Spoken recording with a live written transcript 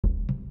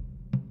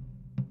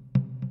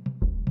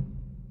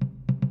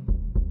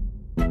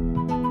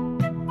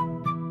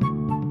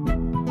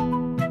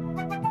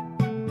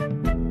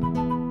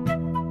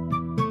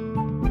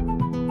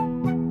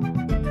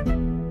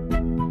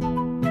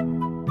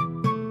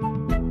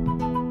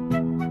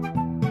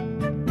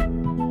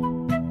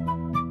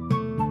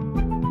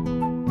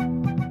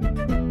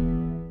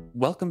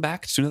welcome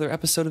back to another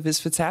episode of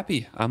Is Fitz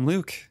Happy. I'm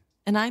Luke.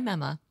 And I'm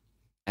Emma.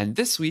 And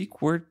this week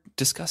we're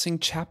discussing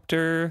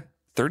chapter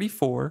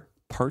 34,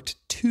 part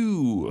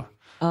 2.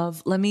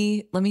 Of let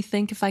me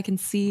think if I can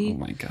see. Oh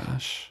my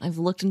gosh. I've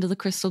looked into the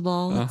crystal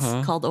ball.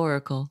 It's called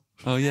Oracle.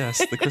 Oh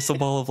yes, the crystal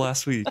ball of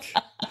last week.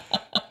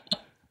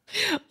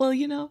 Well,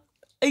 you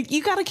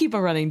got to keep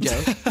a running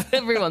joke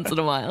every once in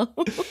a while.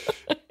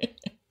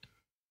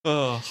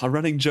 Oh, a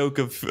running joke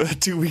of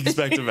 2 weeks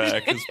back to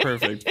back is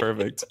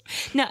perfect.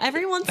 Now,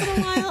 every once in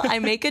a while, I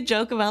make a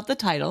joke about the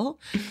title,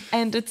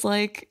 and it's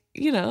like,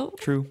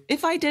 True.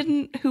 If I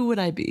didn't, who would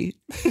I be?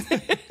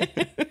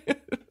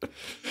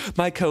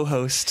 My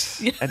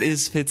co-host at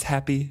Is Fitz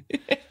Happy.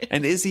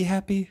 And is he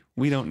happy?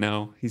 We don't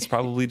know. He's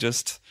probably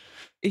just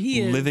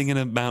living in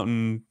a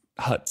mountain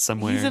hut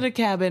somewhere. He's in a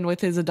cabin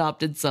with his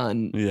adopted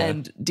son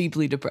and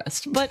deeply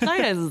depressed. But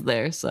Night Eyes is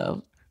there,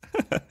 so...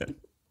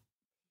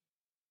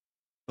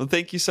 Well,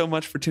 thank you so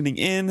much for tuning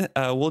in.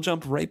 We'll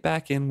jump right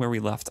back in where we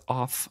left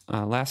off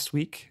last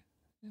week.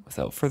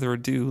 Without further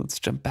ado,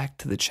 let's jump back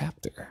to the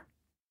chapter.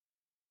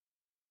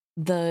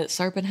 The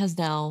serpent has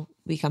now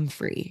become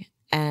free,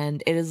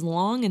 and it is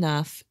long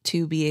enough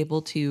to be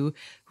able to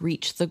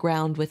reach the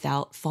ground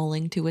without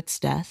falling to its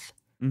death.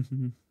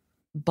 Mm-hmm.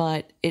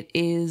 But it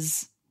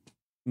is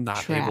not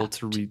trapped. Able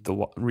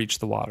to reach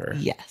the water.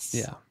 Yes.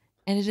 Yeah.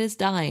 And it is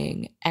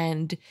dying.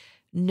 And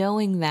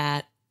knowing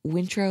that,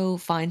 Wintrow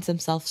finds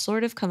himself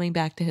sort of coming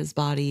back to his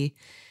body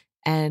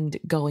and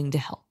going to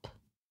help.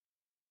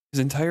 His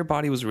entire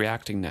body was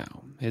reacting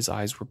now. His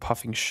eyes were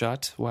puffing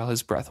shut while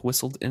his breath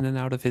whistled in and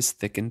out of his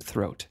thickened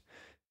throat.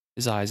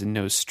 His eyes and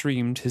nose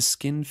streamed, his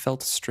skin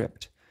felt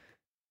stripped.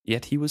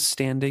 Yet he was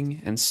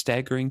standing and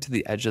staggering to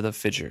the edge of the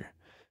fissure.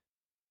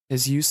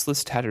 His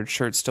useless tattered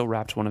shirt still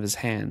wrapped one of his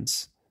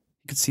hands.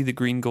 He could see the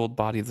green-gold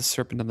body of the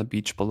serpent on the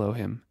beach below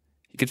him.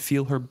 He could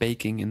feel her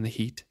baking in the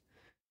heat.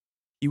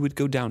 He would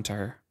go down to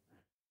her.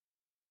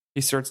 He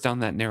starts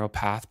down that narrow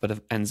path, but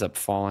ends up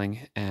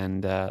falling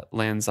and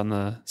lands on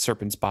the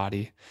serpent's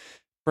body.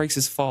 Breaks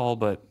his fall,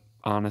 but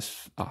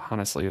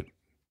honestly, it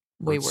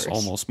way hurts worse.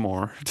 Almost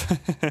more.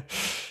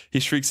 He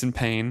shrieks in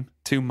pain.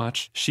 Too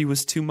much. She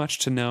was too much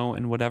to know,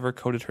 and whatever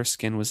coated her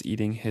skin was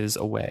eating his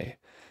away.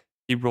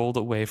 He rolled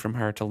away from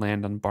her to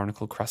land on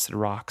barnacle-crusted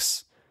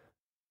rocks.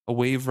 A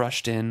wave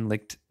rushed in,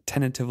 licked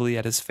tentatively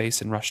at his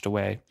face, and rushed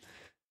away.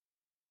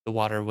 The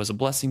water was a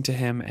blessing to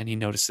him, and he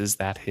notices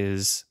that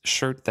his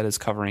shirt that is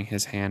covering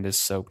his hand is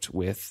soaked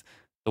with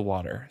the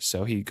water.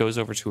 So he goes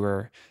over to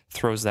her,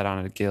 throws that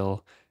on a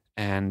gill,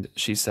 and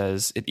she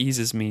says, "It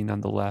eases me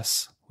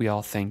nonetheless. We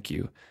all thank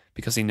you,"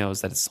 because he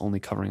knows that it's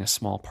only covering a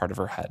small part of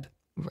her head.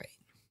 Right.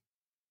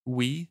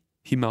 We?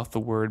 He mouthed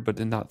the word, but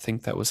did not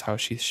think that was how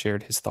she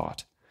shared his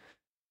thought.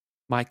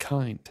 My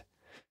kind.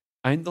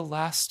 I am the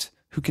last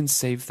who can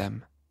save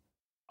them.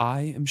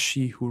 I am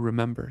she who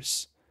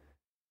remembers.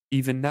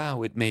 Even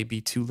now it may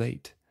be too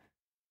late.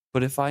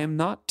 But if I am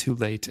not too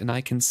late and I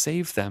can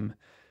save them,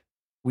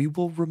 we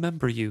will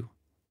remember you.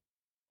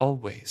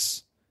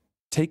 Always.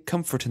 Take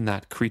comfort in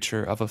that,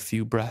 creature of a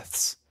few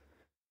breaths.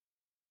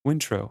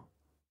 Wintrow.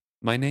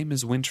 My name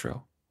is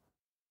Wintrow.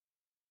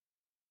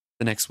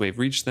 The next wave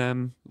reached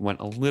them, went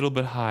a little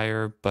bit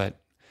higher, but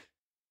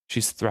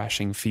she's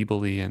thrashing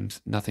feebly and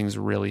nothing's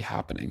really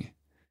happening.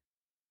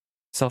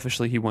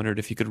 Selfishly, he wondered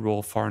if he could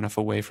roll far enough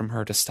away from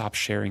her to stop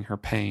sharing her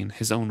pain.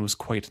 His own was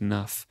quite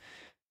enough.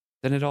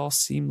 Then it all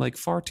seemed like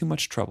far too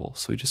much trouble,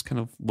 so he just kind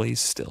of lays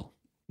still.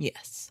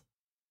 Yes.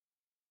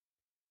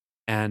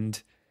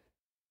 And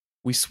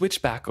we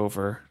switch back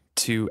over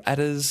to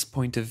Etta's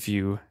point of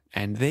view,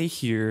 and they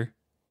hear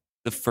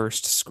the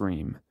first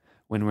scream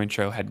when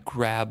Wintrow had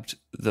grabbed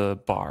the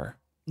bar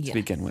to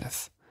begin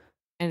with.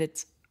 And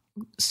it's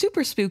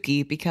super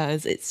spooky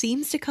because it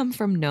seems to come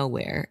from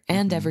nowhere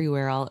and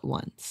everywhere all at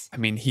once. I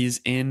mean,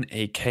 he's in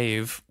a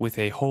cave with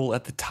a hole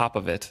at the top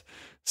of it,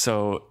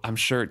 so I'm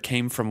sure it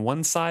came from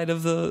one side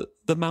of the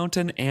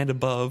mountain and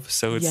above,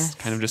 so it's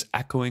kind of just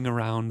echoing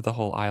around the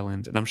whole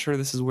island, and I'm sure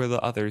this is where the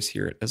others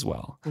hear it as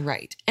well.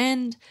 Right.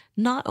 And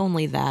not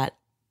only that,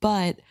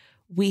 but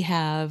we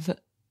have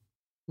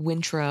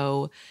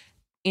Wintrow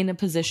in a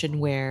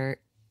position where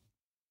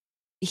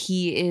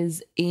he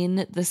is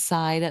in the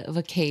side of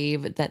a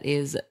cave that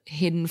is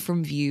hidden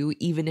from view,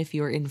 even if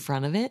you're in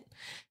front of it.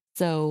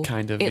 So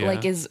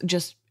it is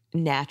just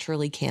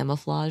naturally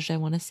camouflaged, I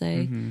want to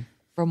say,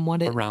 from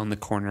what it around the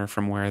corner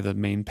from where the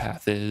main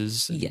path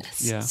is.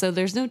 Yes. Yeah. So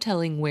there's no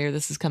telling where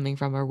this is coming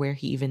from or where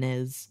he even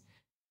is.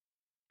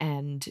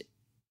 And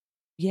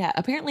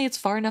apparently it's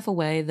far enough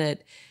away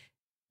that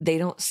they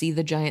don't see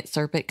the giant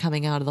serpent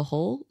coming out of the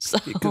hole. So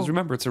because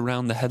remember, it's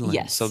around the headland.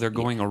 Yes, so they're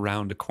going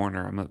around a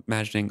corner. I'm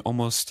imagining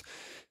almost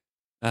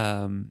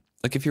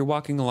like if you're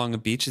walking along a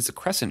beach, it's a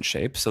crescent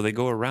shape. So they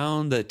go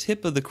around the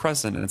tip of the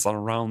crescent and it's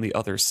around the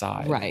other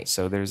side. Right.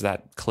 So there's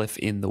that cliff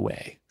in the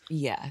way.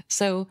 Yeah.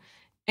 So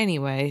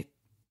anyway,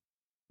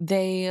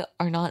 they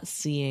are not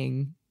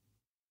seeing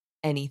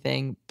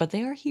anything, but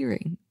they are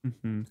hearing.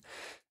 And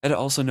it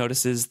also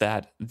notices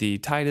that the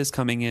tide is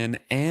coming in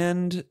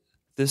and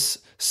this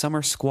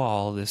summer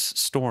squall, this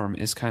storm,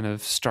 is kind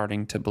of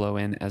starting to blow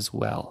in as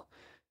well.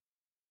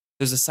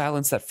 There's a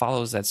silence that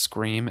follows that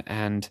scream,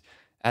 and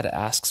Etta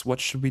asks, "What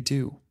should we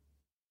do?"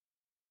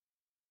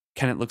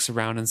 Kennit looks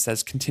around and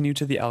says, "Continue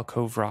to the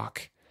alcove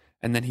rock,"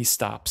 and then he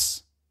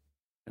stops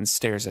and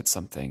stares at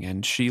something,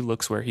 and she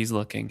looks where he's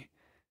looking.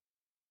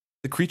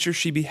 The creature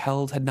she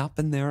beheld had not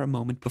been there a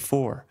moment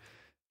before.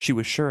 She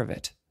was sure of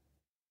it.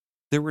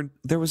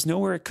 There was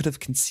nowhere it could have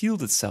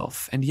concealed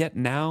itself, and yet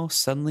now,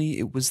 suddenly,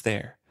 it was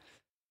there.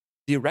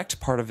 The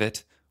erect part of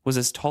it was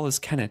as tall as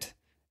Kennit,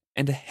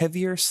 and a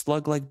heavier,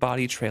 slug-like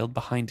body trailed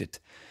behind it.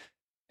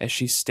 As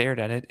she stared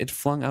at it, it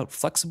flung out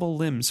flexible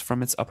limbs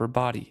from its upper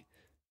body.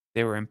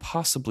 They were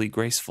impossibly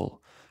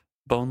graceful,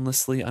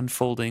 bonelessly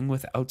unfolding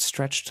with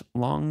outstretched,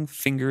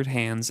 long-fingered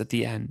hands at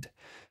the end.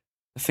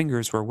 The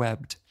fingers were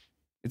webbed.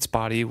 Its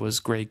body was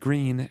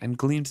gray-green and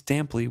gleamed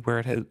damply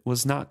where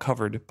was not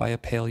covered by a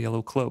pale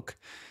yellow cloak.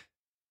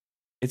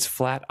 Its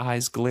flat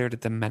eyes glared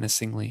at them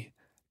menacingly.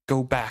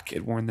 "Go back,"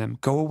 it warned them.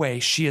 "Go away.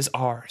 She is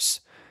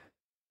ours."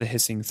 The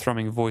hissing,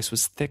 thrumming voice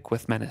was thick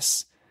with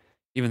menace.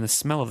 Even the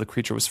smell of the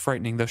creature was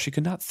frightening, though she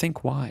could not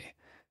think why.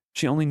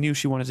 She only knew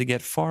she wanted to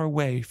get far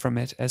away from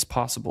it as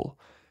possible.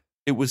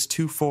 It was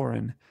too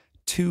foreign,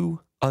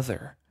 too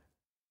other.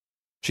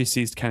 She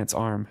seized Kennit's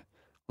arm.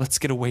 "Let's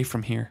get away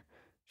from here,"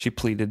 she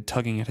pleaded,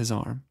 tugging at his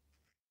arm.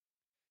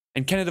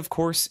 And Kennit, of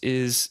course,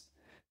 is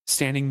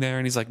standing there,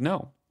 and he's like,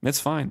 "No, it's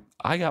fine.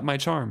 I got my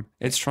charm.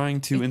 It's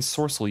trying to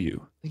ensorcel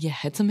you." Yeah,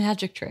 it's a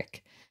magic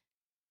trick.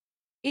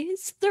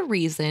 Is the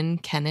reason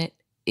Kennit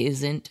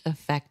isn't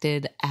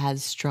affected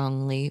as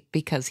strongly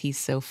because he's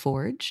so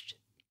forged?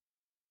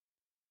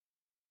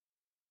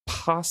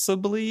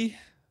 Possibly.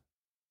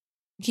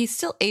 He's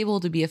still able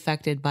to be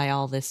affected by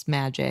all this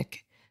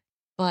magic,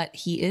 but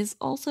he is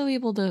also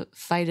able to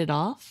fight it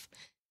off,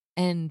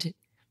 and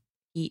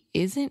he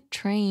isn't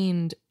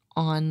trained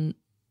on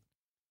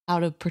how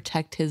to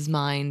protect his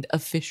mind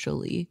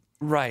officially.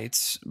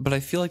 Right, but I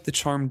feel like the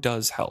charm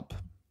does help.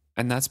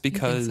 And that's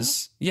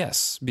because,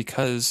 yes,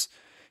 because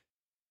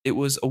it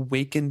was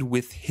awakened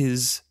with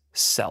his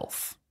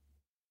self,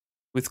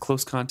 with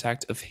close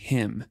contact of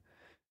him.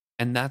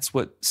 And that's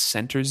what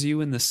centers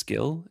you in the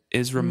skill,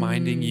 is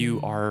reminding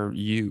you are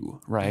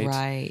you, right?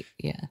 Right,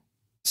 yeah.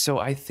 So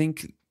I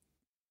think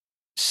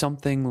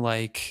something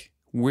like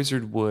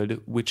Wizard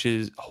Wood, which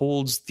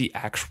holds the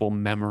actual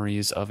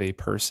memories of a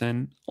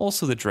person,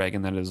 also the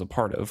dragon that it is a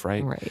part of,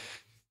 right? Right.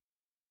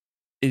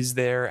 Is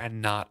there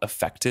and not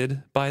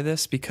affected by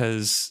this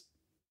because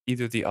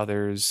either the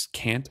others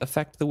can't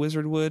affect the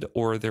Wizard Wood,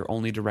 or they're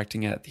only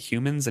directing it at the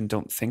humans and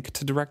don't think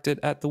to direct it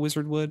at the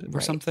Wizard Wood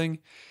or something.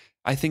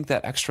 I think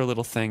that extra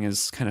little thing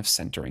is kind of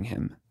centering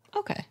him.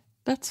 Okay,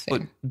 that's fair.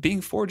 But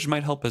being forged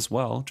might help as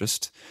well,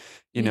 just,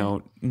 you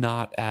know,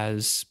 not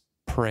as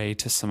prey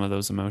to some of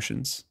those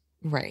emotions.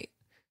 Right.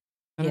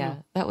 I don't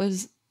know. That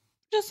was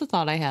just a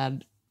thought I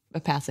had, a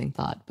passing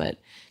thought. But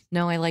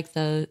no, I like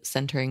the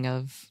centering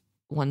of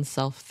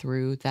oneself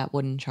through that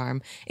wooden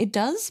charm. It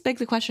does beg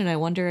the question. I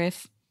wonder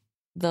if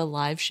the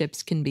live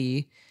ships can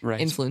be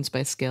influenced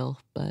by skill,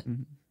 but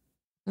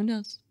who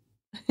knows?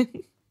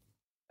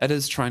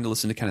 Etta's trying to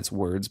listen to Kennit's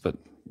words, but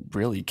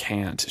really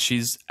can't.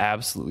 She's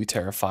absolutely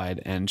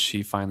terrified, and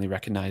she finally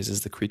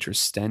recognizes the creature's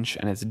stench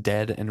and its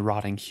dead and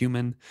rotting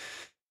human,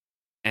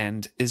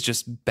 and is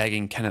just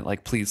begging Kennit,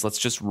 like, "Please, let's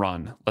just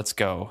run. Let's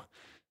go."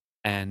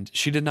 And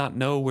she did not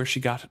know where she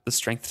got the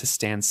strength to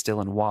stand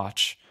still and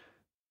watch,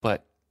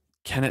 but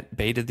Kennit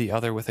baited the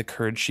other with a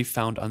courage she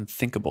found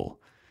unthinkable.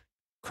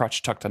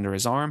 Crutch tucked under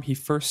his arm, he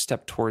first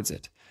stepped towards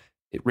it.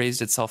 It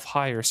raised itself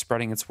higher,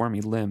 spreading its wormy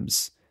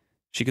limbs.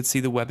 She could see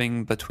the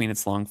webbing between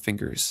its long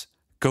fingers.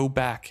 "Go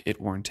back," it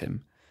warned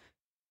him.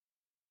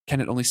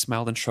 Kennit only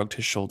smiled and shrugged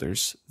his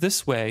shoulders.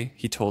 "This way,"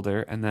 he told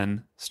her, and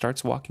then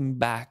starts walking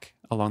back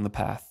along the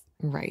path.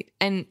 Right.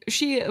 And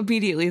she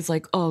immediately is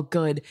like, "Oh,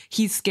 good.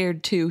 He's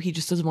scared too. He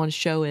just doesn't want to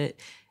show it.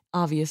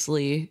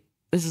 Obviously,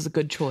 this is a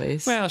good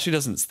choice." Well, she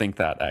doesn't think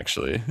that,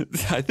 actually.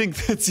 I think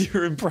that's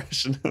your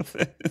impression of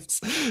it.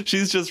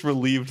 She's just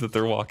relieved that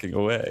they're walking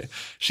away.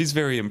 She's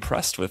very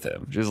impressed with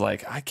him. She's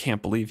like, "I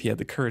can't believe he had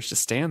the courage to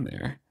stand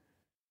there."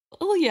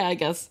 Well, yeah, I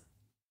guess.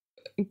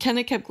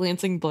 Kennit kept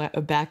glancing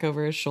back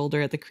over his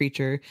shoulder at the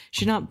creature.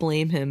 She did not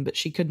blame him, but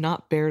she could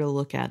not bear to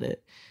look at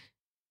it.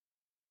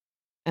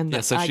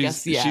 And so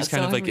she's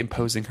kind of like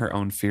imposing her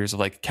own fears of,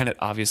 like, Kennit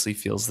obviously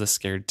feels this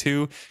scared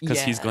too,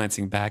 because he's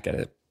glancing back at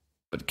it.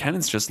 But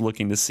Kennet's just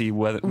looking to see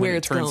where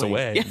it turns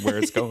away, where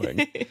it's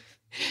going.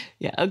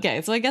 Yeah,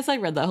 okay. So I guess I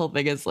read that whole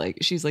thing as like,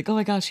 she's like, "Oh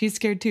my gosh, he's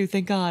scared too,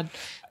 thank God."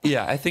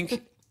 Yeah, I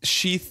think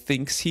she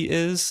thinks he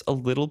is a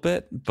little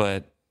bit,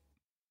 but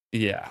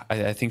yeah,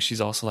 I think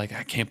she's also like,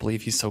 "I can't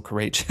believe he's so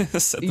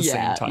courageous" at the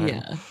same time.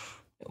 Yeah.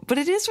 But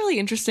it is really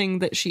interesting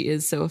that she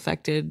is so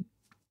affected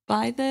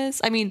by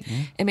this. I mean,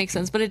 it makes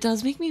sense, but it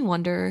does make me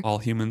wonder. All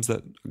humans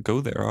that go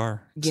there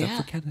are, except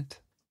for Kennit.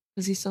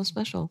 Because he's so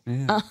special.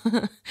 Yeah.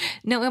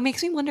 No, it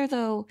makes me wonder,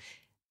 though,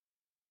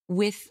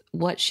 with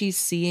what she's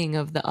seeing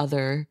of the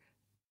other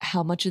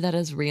how much of that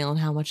is real and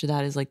how much of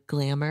that is like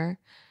glamour.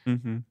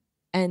 Mm-hmm.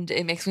 And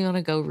it makes me want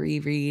to go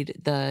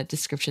reread the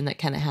description that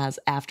Kennit has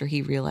after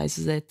he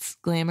realizes it's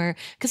glamour.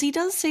 Because he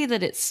does say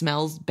that it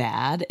smells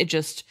bad. It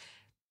just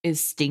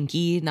is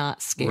stinky,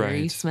 not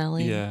scary Right.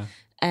 smelling. Yeah.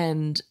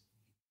 And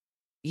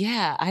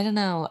yeah, I don't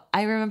know.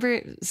 I remember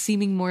it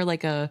seeming more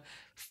like a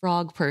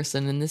frog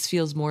person, and this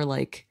feels more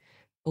like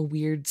a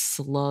weird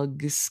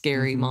slug,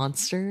 scary Mhm.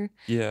 monster.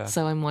 Yeah.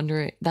 So I'm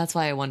wondering, that's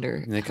why I wonder.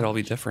 And they could all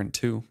be different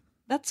too.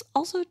 That's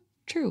also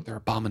true. They're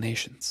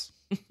abominations.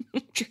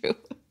 True.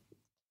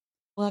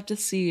 We'll have to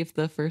see if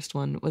the first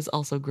one was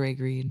also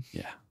gray-green.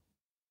 Yeah.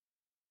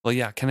 Well,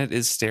 yeah, Kennit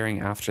is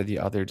staring after the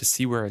other to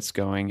see where it's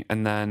going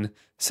and then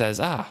says,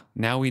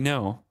 now we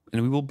know,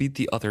 and we will beat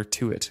the other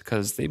to it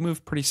because they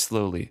move pretty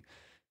slowly.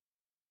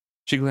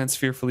 She glanced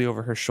fearfully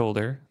over her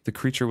shoulder. The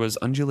creature was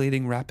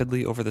undulating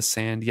rapidly over the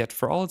sand, yet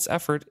for all its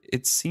effort,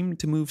 it seemed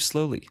to move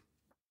slowly.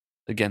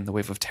 Again, the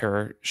wave of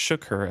terror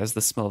shook her as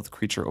the smell of the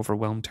creature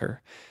overwhelmed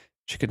her.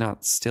 She could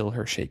not still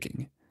her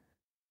shaking.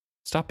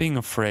 Stop being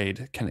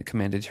afraid, Kennit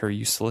commanded her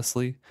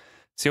uselessly.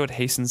 See how it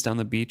hastens down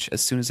the beach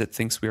as soon as it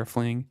thinks we are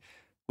fleeing?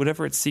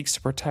 Whatever it seeks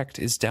to protect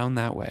is down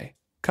that way.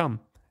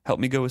 Come,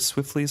 help me go as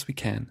swiftly as we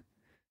can.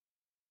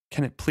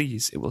 Kennit,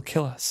 please, it will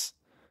kill us.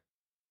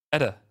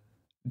 Etta,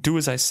 do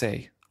as I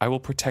say. I will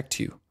protect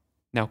you.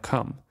 Now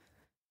come.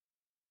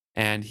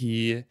 And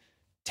he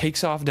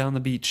takes off down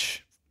the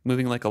beach,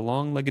 moving like a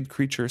long-legged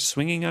creature,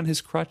 swinging on his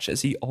crutch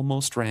as he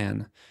almost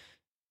ran.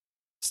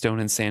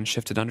 Stone and sand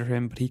shifted under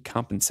him, but he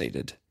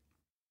compensated.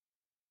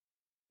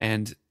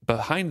 And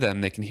behind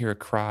them, they can hear a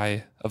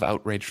cry of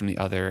outrage from the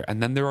other,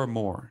 and then there are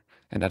more.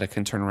 And Etta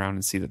can turn around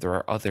and see that there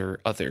are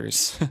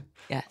others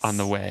Yes. on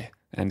the way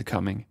and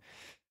coming.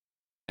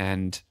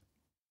 And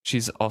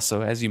she's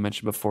also, as you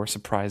mentioned before,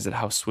 surprised at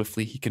how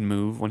swiftly he can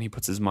move when he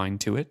puts his mind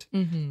to it.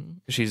 Mm-hmm.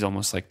 She's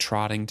almost like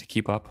trotting to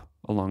keep up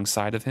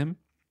alongside of him.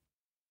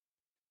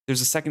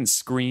 There's a second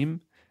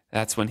scream.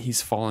 That's when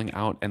he's falling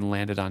out and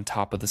landed on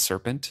top of the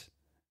serpent.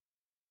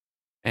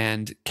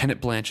 And Kennit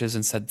blanches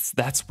and said,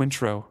 "That's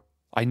Wintrow.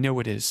 I know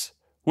it is.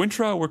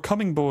 Wintrow, we're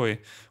coming, boy.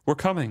 We're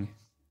coming."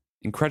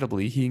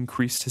 Incredibly, he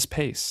increased his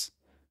pace.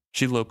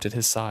 She loped at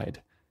his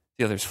side.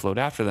 The others flowed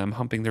after them,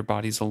 humping their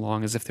bodies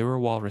along as if they were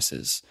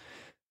walruses.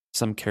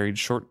 Some carried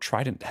short,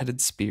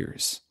 trident-headed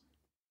spears.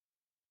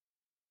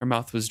 Her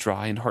mouth was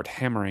dry and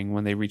heart-hammering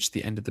when they reached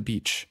the end of the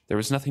beach. There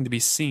was nothing to be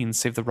seen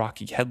save the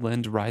rocky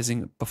headland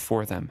rising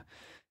before them.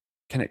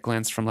 Kennit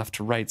glanced from left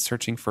to right,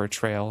 searching for a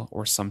trail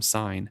or some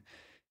sign.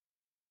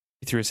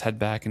 He threw his head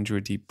back and drew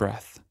a deep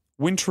breath.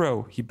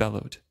 "Wintrow!" he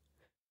bellowed.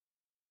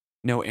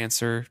 No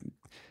answer.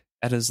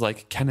 Etta's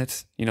like,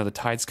 "Kennit, the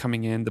tide's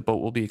coming in. The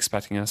boat will be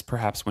expecting us."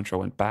 Perhaps Wintrow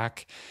went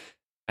back.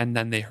 And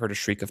then they heard a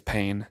shriek of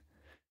pain.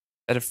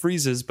 Etta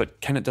freezes, but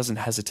Kennit doesn't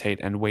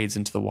hesitate and wades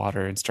into the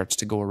water and starts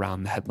to go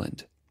around the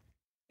headland.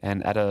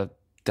 And Etta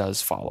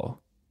does follow.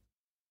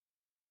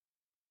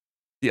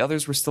 The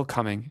others were still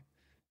coming,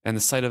 and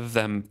the sight of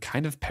them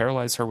kind of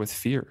paralyzed her with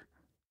fear.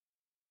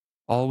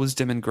 All was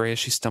dim and gray as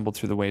she stumbled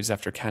through the waves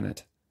after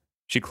Kennit.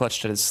 She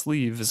clutched at his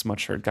sleeve, as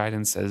much for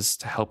guidance as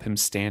to help him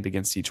stand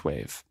against each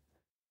wave.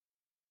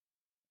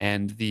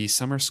 And the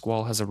summer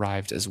squall has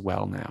arrived as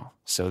well now.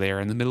 So they are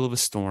in the middle of a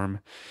storm.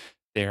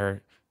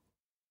 They're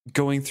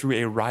going through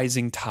a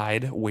rising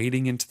tide,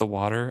 wading into the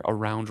water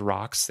around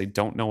rocks. They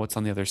don't know what's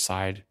on the other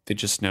side. They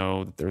just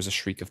know that there's a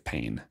shriek of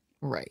pain.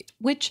 Right.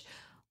 Which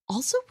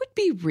also would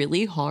be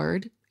really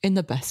hard in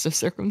the best of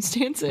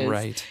circumstances.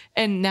 Right.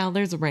 And now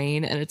there's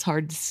rain and it's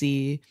hard to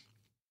see.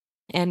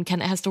 And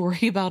Kennit has to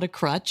worry about a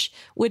crutch,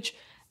 which,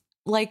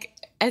 like,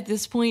 at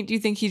this point, do you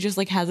think he just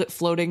like has it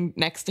floating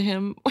next to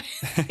him?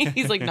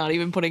 He's like not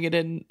even putting it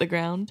in the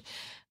ground.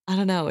 I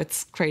don't know.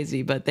 It's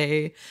crazy, but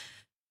they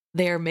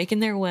are making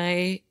their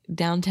way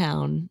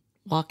downtown,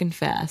 walking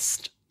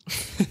fast.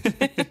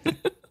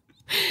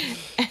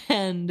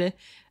 And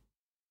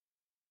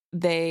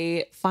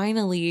they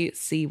finally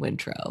see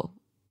Wintrow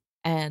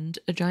and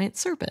a giant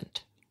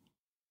serpent.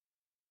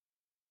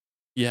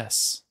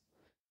 Yes.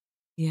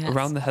 Yes.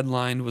 Around the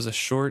headland was a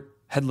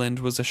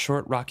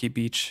short rocky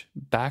beach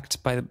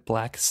backed by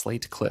black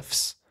slate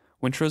cliffs.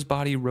 Wintrow's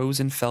body rose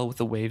and fell with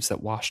the waves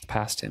that washed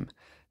past him.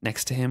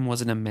 Next to him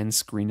was an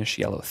immense greenish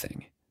yellow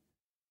thing.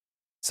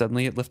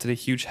 Suddenly it lifted a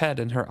huge head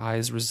and her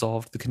eyes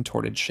resolved the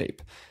contorted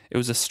shape. It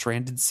was a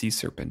stranded sea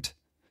serpent.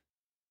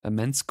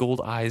 Immense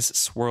gold eyes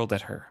swirled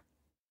at her.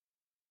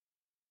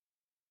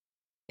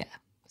 Yeah.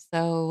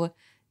 So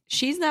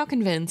she's now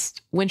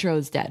convinced Wintrow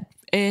is dead.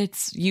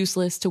 It's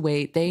useless to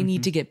wait. They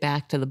need to get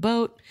back to the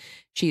boat.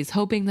 She's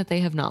hoping that they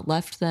have not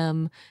left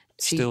them.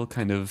 Still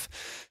kind of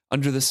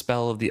under the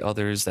spell of the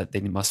others that they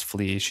must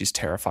flee. She's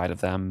terrified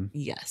of them.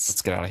 Yes.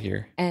 Let's get out of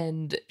here.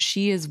 And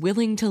she is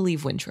willing to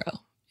leave Wintrow.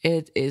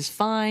 It is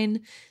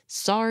fine.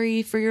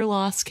 Sorry for your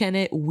loss,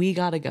 Kennit. We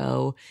gotta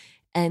go.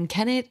 And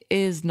Kennit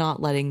is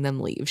not letting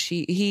them leave.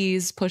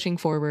 He's pushing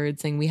forward,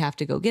 saying we have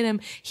to go get him.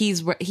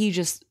 He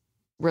just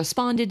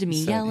responded to me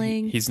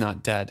yelling. He's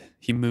not dead.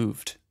 He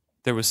moved.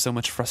 There was so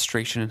much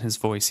frustration in his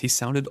voice. He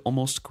sounded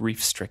almost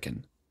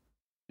grief-stricken.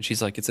 And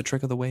she's like, it's a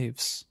trick of the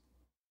waves.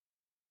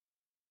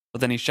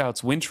 But then he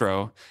shouts,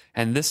 Wintrow,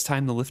 and this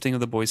time the lifting of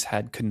the boy's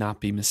head could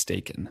not be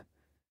mistaken.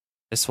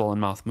 His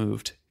swollen mouth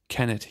moved.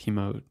 Kennit, he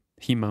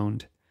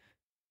moaned.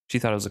 She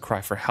thought it was a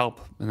cry for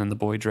help, and then the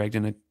boy dragged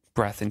in a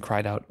breath and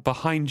cried out,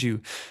 behind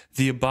you,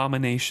 the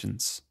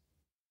abominations.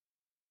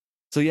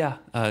 So yeah,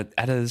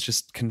 Etta is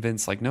just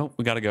convinced, like, nope,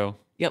 we gotta go.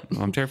 Yep.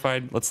 I'm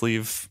terrified. Let's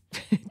leave.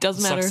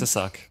 Doesn't matter. Sucks to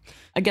suck.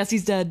 I guess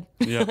he's dead.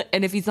 Yep.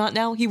 And if he's not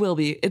now, he will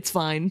be. It's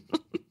fine.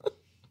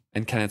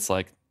 And Kennet's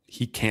like,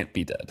 he can't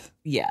be dead.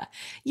 Yeah.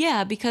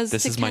 Yeah, because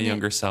this is my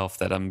younger self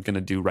that I'm going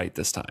to do right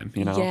this time,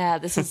 you know? Yeah,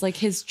 this is like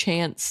his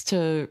chance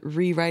to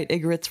rewrite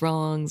Ygritte's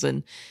wrongs.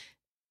 And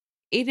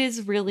it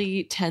is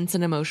really tense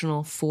and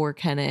emotional for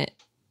Kennit.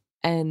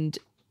 And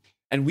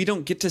we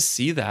don't get to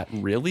see that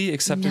really,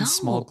 except in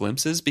small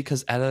glimpses,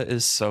 because Etta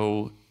is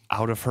so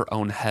out of her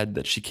own head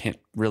that she can't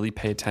really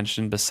pay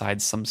attention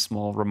besides some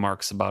small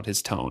remarks about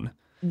his tone.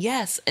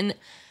 Yes. And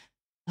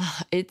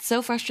it's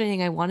so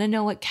frustrating. I want to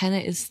know what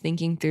Kennit is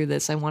thinking through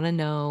this. I want to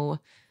know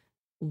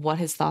what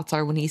his thoughts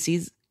are when he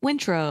sees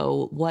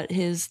Wintrow, what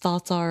his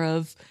thoughts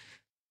are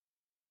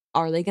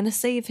they going to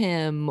save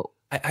him?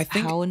 I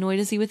think, how annoyed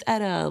is he with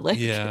Etta? Like,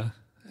 yeah,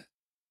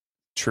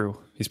 true.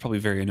 He's probably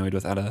very annoyed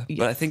with Etta. Yes.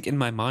 But I think in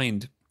my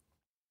mind,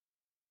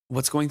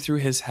 what's going through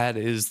his head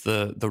is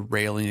the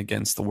railing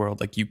against the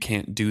world. Like, you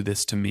can't do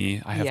this to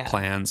me. I have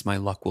plans. My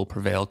luck will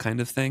prevail kind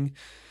of thing.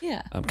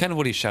 Yeah. Kind of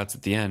what he shouts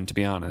at the end, to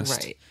be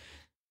honest. Right.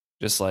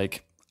 Just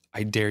like,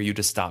 I dare you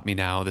to stop me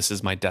now. This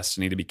is my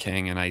destiny to be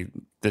king. And I'm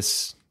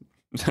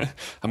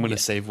going to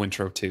save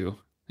Wintrow too,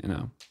 you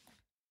know.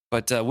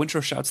 But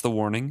Wintrow shouts the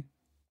warning,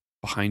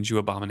 behind you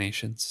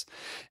abominations.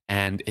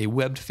 And a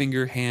webbed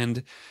finger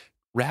hand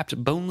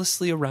wrapped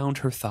bonelessly around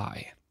her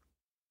thigh.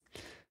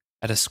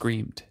 Etta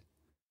screamed.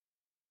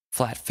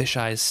 Flat fish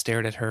eyes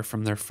stared at her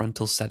from their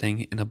frontal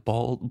setting in a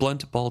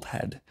blunt, bald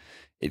head.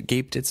 It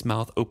gaped its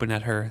mouth open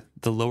at her,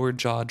 the lower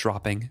jaw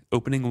dropping,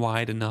 opening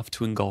wide enough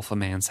to engulf a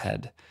man's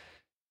head.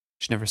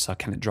 She never saw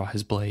Kennit draw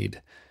his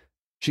blade.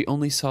 She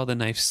only saw the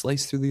knife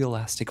slice through the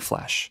elastic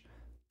flesh.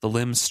 The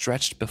limb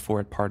stretched before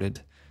it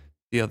parted.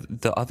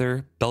 The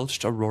other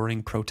belched a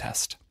roaring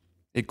protest.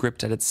 It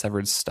gripped at its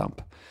severed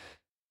stump.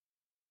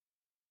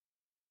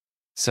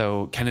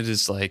 So Kennit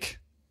is like,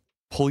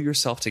 pull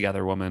yourself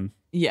together, woman.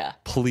 Yeah.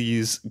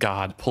 Please,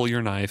 God, pull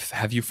your knife.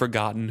 Have you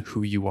forgotten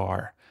who you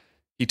are?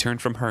 He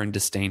turned from her in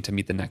disdain to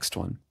meet the next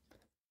one.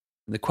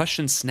 The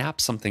question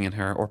snapped something in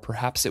her, or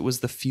perhaps it was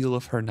the feel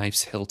of her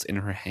knife's hilt in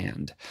her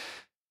hand.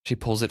 She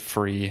pulls it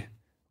free,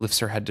 lifts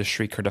her head to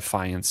shriek her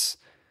defiance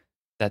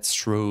that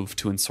strove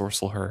to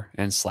ensorcel her,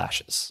 and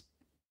slashes.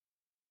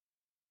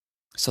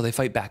 So they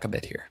fight back a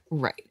bit here.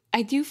 Right.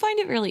 I do find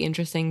it really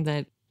interesting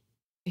that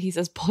he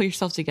says, pull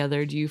yourself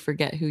together. Do you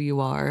forget who you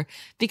are?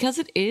 Because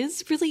it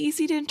is really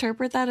easy to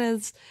interpret that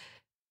as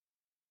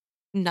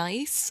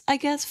nice, I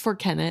guess, for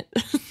Kennit.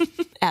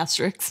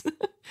 Asterisks.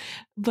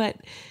 But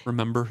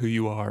remember who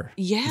you are.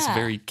 Yeah. It's a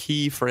very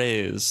key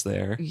phrase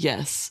there.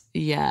 Yes.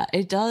 Yeah,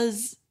 it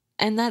does.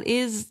 And that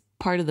is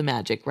part of the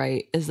magic,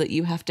 right? Is that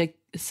you have to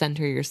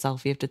center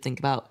yourself. You have to think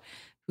about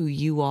who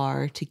you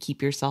are to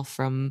keep yourself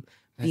from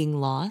being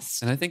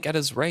lost. And I think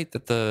Etta's right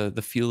that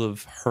the feel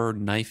of her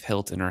knife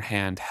hilt in her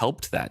hand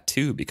helped that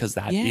too, because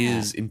that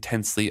is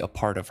intensely a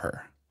part of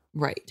her.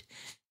 Right.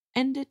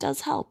 And it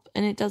does help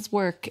and it does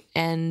work.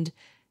 And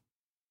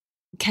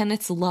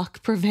Kennit's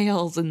luck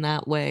prevails in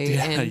that way.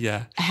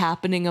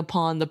 Happening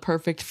upon the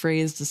perfect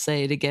phrase to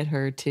say to get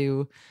her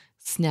to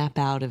snap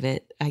out of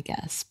it, I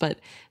guess. But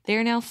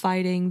they're now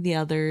fighting the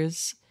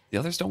others. The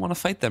others don't want to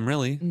fight them,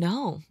 really.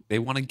 No. They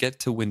want to get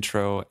to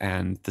Wintrow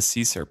and the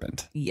sea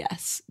serpent.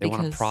 Yes. They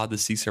want to prod the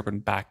sea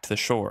serpent back to the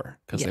shore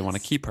because they want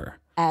to keep her.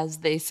 As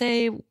they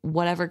say,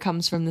 whatever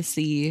comes from the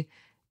sea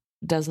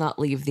does not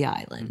leave the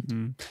island.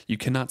 Mm-hmm. You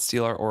cannot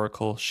steal our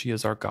oracle. She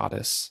is our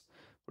goddess.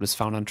 What is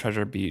found on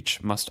Treasure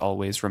Beach must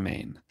always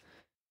remain.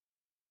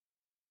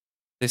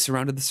 They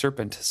surrounded the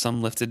serpent.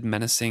 Some lifted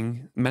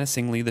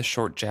menacingly the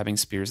short jabbing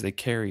spears they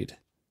carried.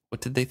 What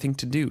did they think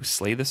to do?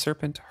 Slay the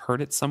serpent?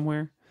 Hurt it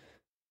somewhere?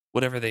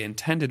 Whatever they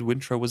intended,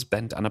 Wintrow was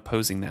bent on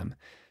opposing them.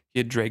 He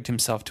had dragged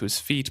himself to his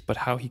feet, but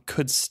how he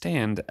could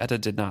stand, Etta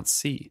did not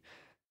see.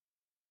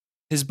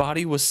 His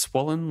body was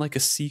swollen like a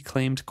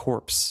sea-claimed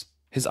corpse.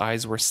 His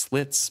eyes were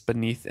slits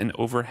beneath an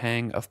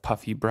overhang of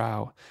puffy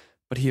brow,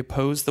 but he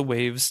opposed the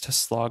waves to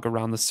slog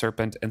around the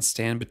serpent and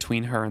stand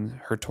between her and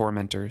her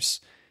tormentors.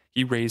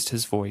 He raised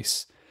his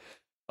voice.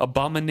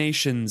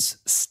 Abominations,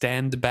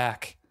 stand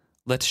back.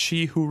 Let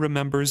she who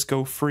remembers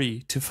go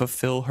free to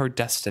fulfill her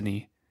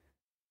destiny.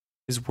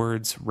 His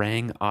words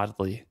rang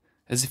oddly,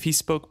 as if he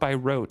spoke by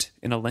rote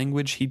in a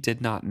language he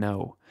did not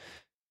know.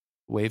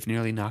 The wave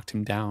nearly knocked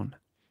him down.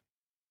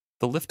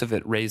 The lift of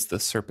it raised the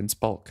serpent's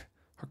bulk.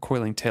 Her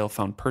coiling tail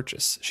found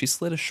purchase. She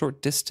slid a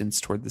short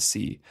distance toward the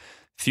sea.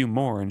 A few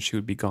more and she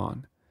would be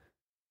gone.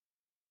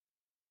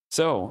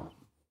 So,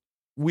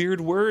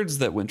 weird words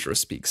that Wintrow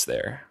speaks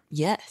there.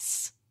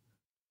 Yes.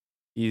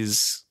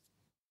 He's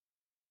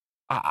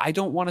I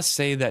don't want to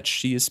say that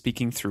she is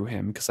speaking through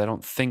him because I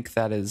don't think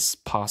that is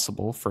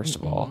possible, first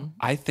of all.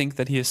 I think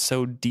that he is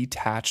so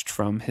detached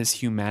from his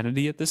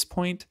humanity at this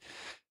point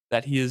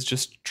that he is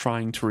just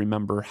trying to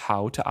remember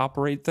how to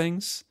operate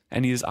things.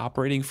 And he is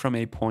operating from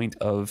a point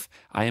of,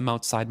 I am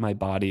outside my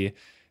body.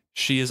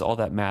 She is all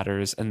that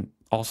matters. And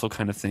also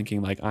kind of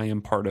thinking like, I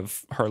am part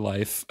of her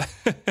life.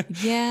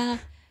 Yeah.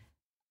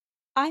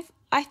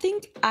 I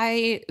think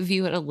I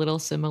view it a little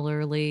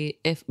similarly,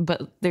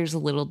 but there's a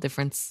little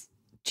difference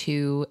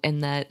too, in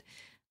that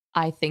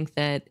I think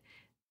that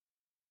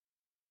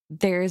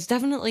there's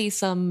definitely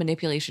some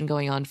manipulation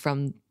going on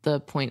from the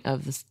point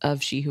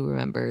of She Who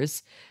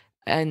Remembers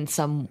in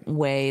some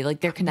way. Like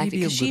they're connected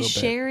Maybe a because she's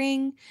little bit.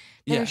 sharing.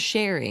 They're Yeah.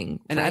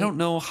 sharing. And right? I don't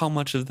know how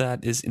much of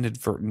that is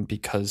inadvertent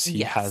because he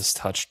Yes. has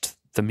touched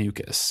the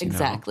mucus.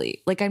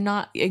 Exactly. Like I'm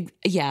not,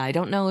 I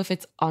don't know if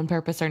it's on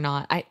purpose or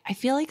not. I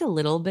feel like a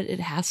little bit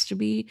it has to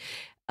be,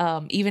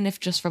 even if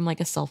just from like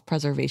a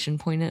self-preservation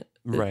point,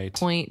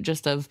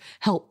 just of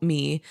help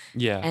me.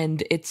 Yeah.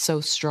 And it's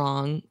so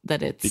strong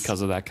that it's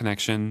Because of that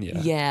connection.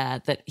 Yeah. Yeah,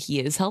 that he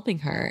is helping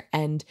her.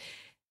 And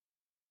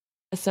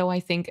so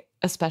I think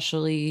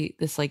especially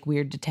this like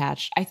weird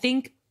detached, I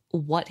think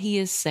what he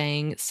is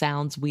saying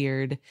sounds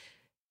weird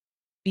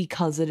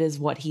because it is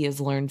what he has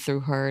learned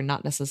through her,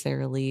 not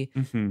necessarily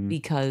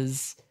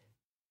because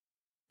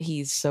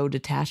he's so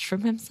detached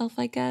from himself,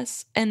 I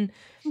guess. And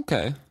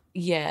okay.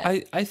 yeah.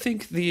 I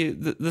think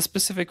the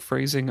specific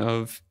phrasing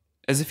of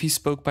as if he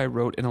spoke by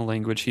rote in a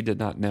language he did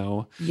not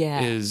know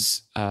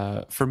is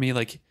for me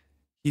like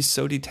he's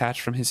so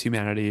detached from his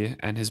humanity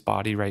and his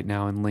body right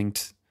now and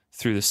linked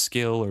through the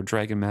skill or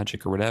dragon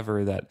magic or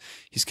whatever that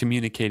he's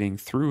communicating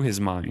through his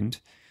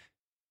mind.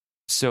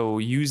 So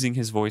using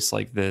his voice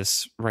like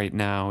this right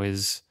now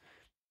is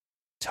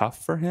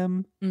tough for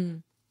him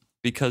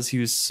because he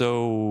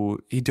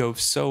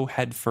dove so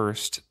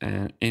headfirst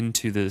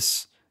into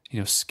this,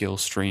 skill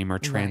stream or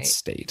trance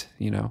state,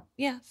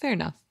 Yeah, fair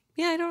enough.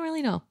 Yeah, I don't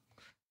really know.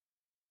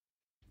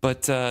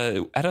 But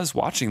Etta's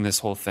watching this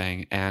whole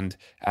thing, and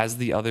as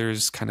the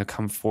others kind of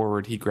come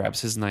forward, he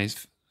grabs his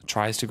knife,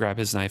 tries to grab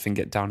his knife and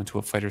get down into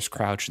a fighter's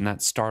crouch, and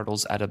that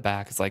startles Etta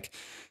back. It's like,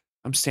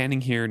 I'm standing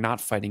here not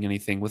fighting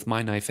anything with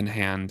my knife in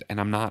hand, and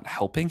I'm not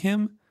helping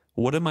him?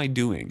 What am I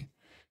doing?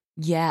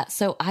 Yeah,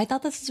 so I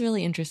thought this was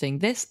really interesting.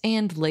 This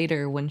and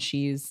later when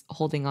she's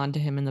holding on to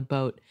him in the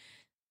boat.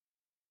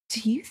 Do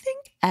you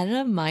think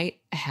Etta might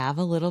have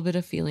a little bit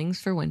of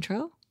feelings for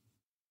Wintrow?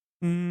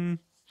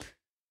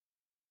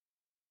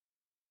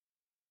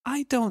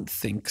 I don't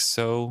think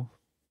so.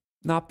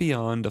 Not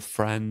beyond a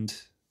friend.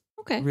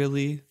 Okay.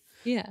 Really?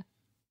 Yeah.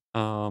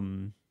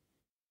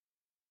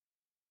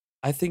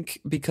 I think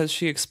because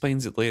she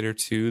explains it later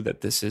too that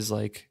this is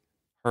like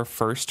her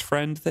first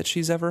friend that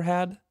she's ever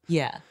had.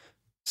 Yeah.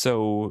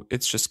 So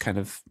it's just kind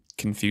of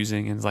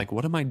confusing and it's like,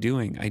 what am I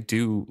doing? I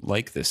do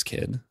like this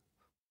kid.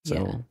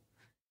 So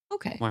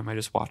okay. Why am I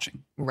just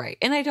watching? Right.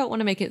 And I don't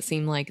want to make it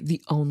seem like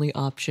the only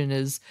option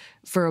is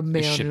for a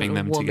man shipping and a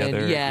them woman.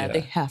 together. Yeah, they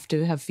have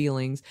to have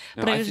feelings.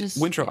 No, but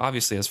Wintrow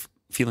obviously has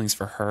feelings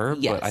for her,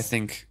 Yes. but I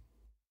think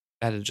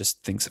Etta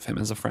just thinks of him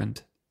as a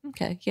friend.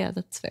 Okay, yeah,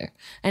 that's fair.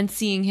 And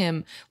seeing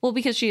him, well,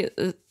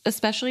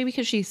 especially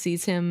because she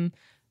sees him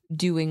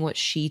doing what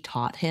she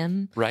taught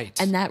him. Right.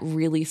 And that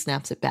really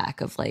snaps it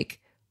back of like,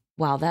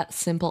 wow, that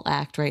simple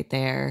act right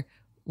there.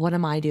 What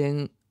am I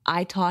doing?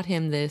 I taught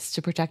him this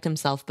to protect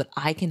himself, but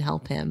I can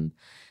help him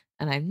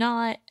and I'm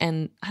not.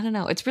 And I don't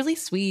know. It's really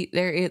sweet.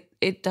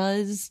 It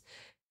does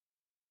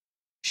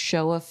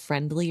show a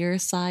friendlier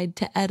side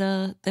to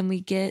Etta than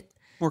we get.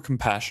 More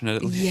compassionate,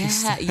 at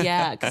least.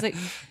 Yeah. Because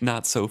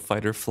not so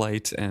fight or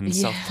flight and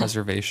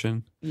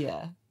self-preservation.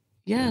 Yeah.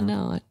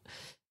 No.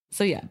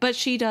 So yeah, but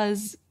she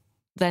does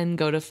then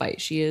go to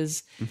fight. She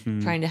is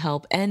trying to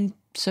help, and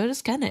so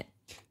does Kennit.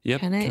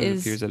 Yep, Kennit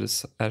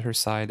appears at her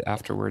side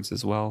afterwards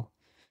as well.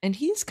 And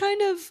he's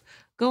kind of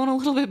going a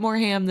little bit more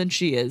ham than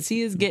she is.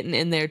 He is getting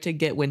in there to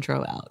get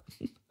Wintrow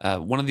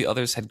out. One of the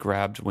others had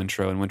grabbed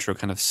Wintrow, and Wintrow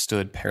kind of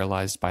stood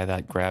paralyzed by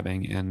that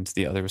grabbing, and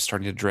the other was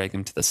starting to drag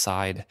him to the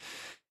side.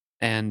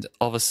 And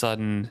all of a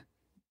sudden,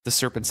 the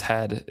serpent's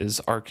head is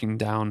arcing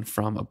down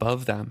from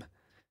above them,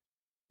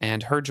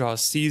 and her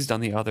jaws seized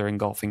on the other,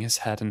 engulfing his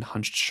head and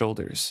hunched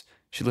shoulders.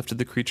 She lifted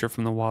the creature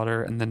from the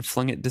water and then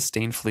flung it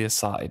disdainfully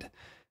aside.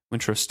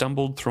 Wintrow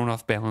stumbled, thrown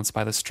off balance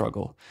by the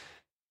struggle.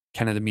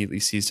 Kennit immediately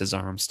seized his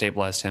arm,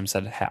 stabilized him,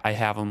 said, I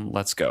have him,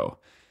 let's go.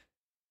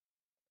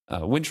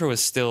 Wintrow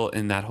is still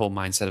in that whole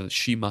mindset of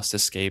she must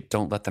escape,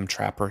 don't let them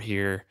trap her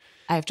here.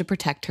 I have to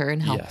protect her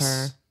and help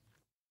her.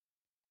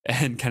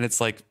 And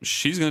Kennit's like,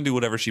 she's going to do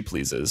whatever she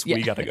pleases.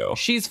 We got to go.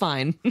 She's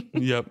fine.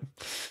 Yep.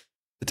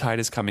 The tide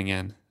is coming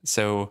in.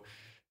 So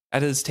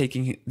Etta's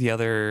taking the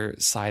other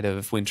side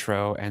of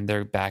Wintrow, and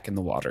they're back in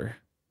the water.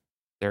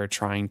 They're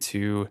trying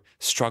to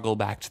struggle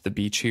back to the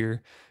beach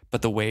here,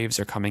 but the waves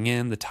are coming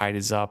in. The tide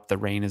is up. The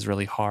rain is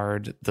really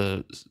hard.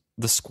 The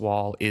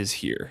squall is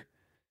here.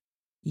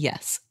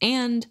 Yes.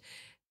 And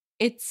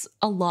it's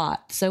a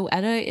lot. So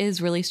Etta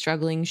is really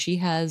struggling. She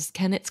has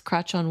Kennit's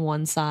crutch on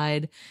one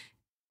side,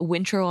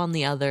 Wintrow on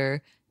the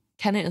other.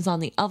 Kennit is on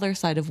the other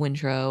side of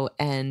Wintrow,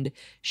 and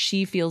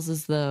she feels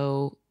as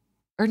though,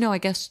 or no, I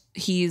guess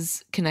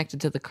he's connected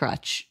to the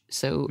crutch.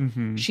 So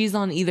she's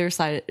on either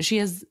side. She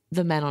has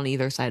the men on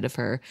either side of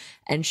her,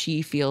 and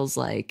she feels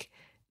like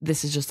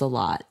this is just a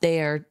lot.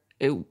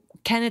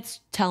 Kennit's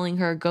telling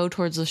her, go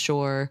towards the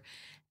shore,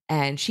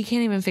 and she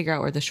can't even figure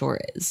out where the shore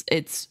is.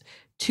 It's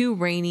too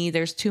rainy.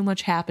 There's too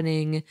much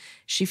happening.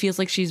 She feels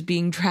like she's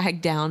being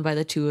dragged down by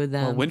the two of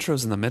them. Well,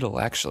 Wintrow's in the middle,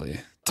 actually,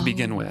 to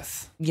begin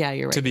with. Yeah,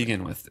 you're right. To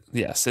begin with,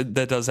 yes,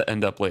 that does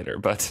end up later.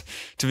 But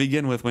to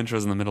begin with,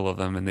 Wintrow's in the middle of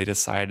them, and they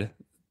decide,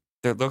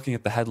 they're looking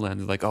at the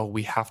headland, like, oh,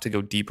 we have to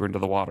go deeper into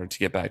the water to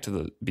get back to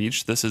the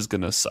beach. This is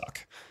going to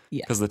suck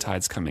because the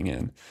tide's coming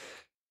in.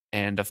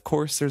 And of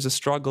course, there's a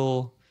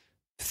struggle.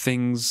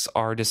 Things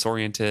are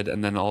disoriented,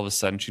 and then all of a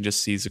sudden she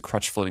just sees a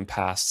crutch floating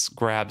past,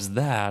 grabs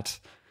that,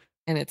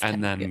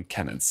 and then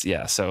Kennit's.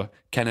 Yeah, so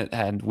Kennit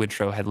and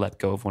Wintrow had let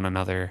go of one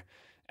another,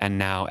 and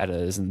now Etta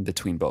is in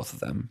between both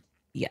of them.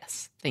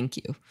 Yes, thank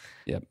you.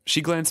 Yep.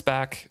 She glanced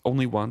back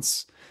only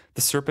once.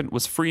 The serpent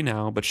was free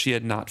now, but she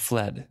had not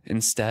fled.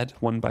 Instead,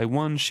 one by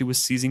one, she was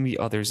seizing the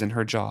others in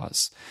her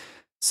jaws.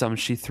 Some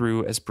she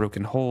threw as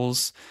broken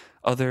holes,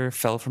 other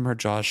fell from her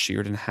jaws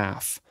sheared in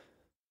half.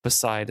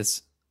 Beside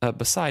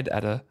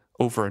Etta,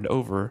 over and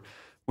over,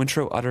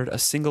 Wintrow uttered a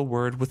single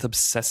word with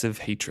obsessive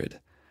hatred.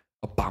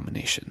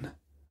 Abomination.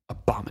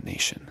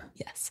 Abomination.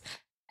 Yes.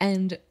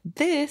 And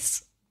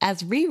this,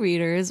 as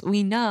rereaders,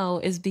 we know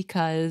is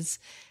because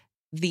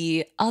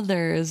the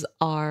others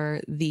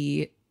are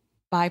the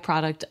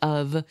byproduct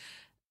of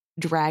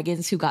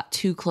dragons who got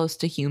too close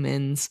to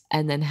humans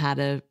and then had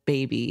a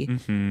baby.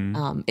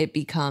 It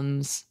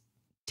becomes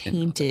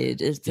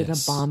tainted. It's an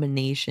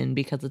abomination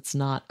because it's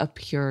not a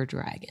pure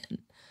dragon.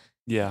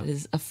 Yeah. It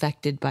is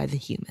affected by the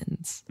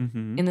humans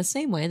in the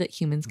same way that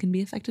humans can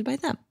be affected by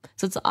them.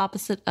 So it's the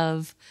opposite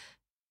of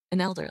an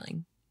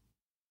elderling.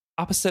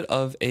 Opposite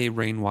of a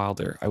Rain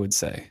Wilder, I would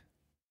say.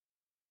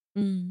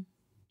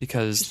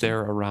 Because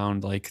they're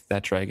around like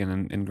that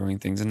dragon and growing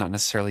things and not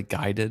necessarily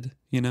guided,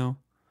 you know?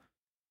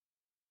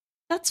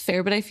 That's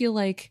fair, but I feel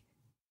like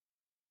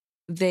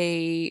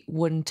they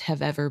wouldn't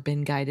have ever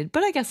been guided.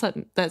 But I guess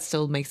that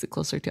still makes it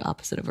closer to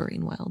opposite of a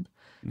Rain Wild.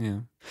 Yeah.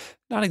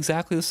 Not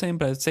exactly the same,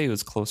 but I'd say it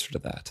was closer to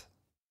that.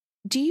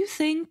 Do you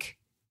think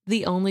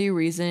the only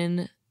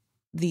reason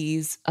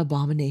these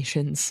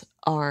abominations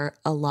are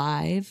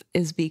alive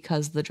is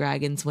because the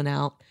dragons went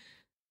out,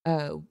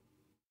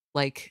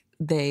 like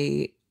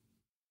they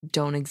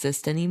don't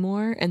exist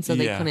anymore, and so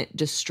they couldn't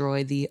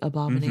destroy the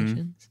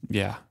abominations?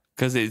 Yeah,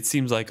 because it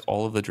seems like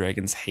all of the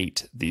dragons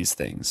hate these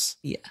things.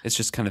 Yeah. It's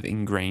just kind of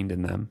ingrained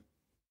in them.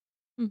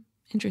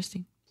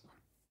 Interesting.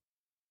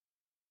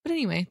 But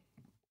anyway,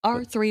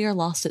 our three are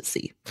lost at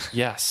sea.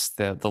 Yes,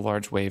 the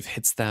large wave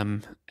hits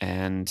them,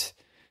 and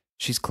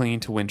she's clinging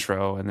to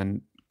Wintrow, and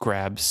then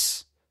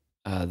grabs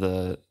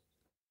the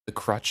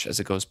crutch as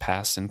it goes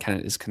past, and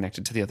Kennit is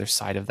connected to the other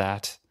side of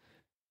that.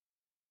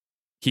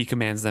 He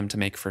commands them to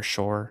make for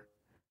shore,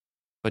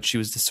 but she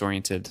was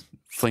disoriented,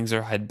 flings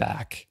her head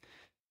back,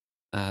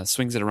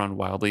 swings it around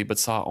wildly, but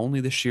saw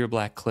only the sheer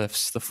black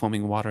cliffs, the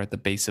foaming water at the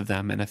base of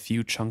them, and a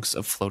few chunks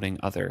of floating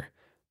other.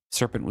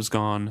 Serpent was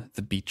gone,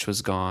 the beach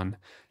was gone.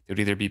 They would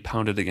either be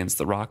pounded against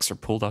the rocks or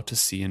pulled out to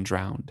sea and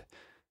drowned.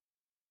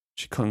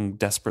 She clung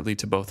desperately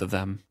to both of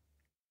them.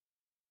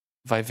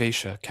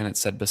 Vivacia, Kennit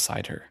said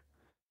beside her.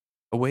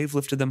 A wave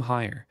lifted them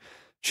higher.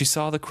 She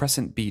saw the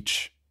crescent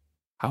beach.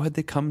 How had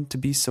they come to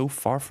be so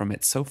far from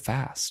it so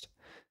fast?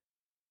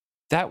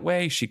 That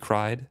way, she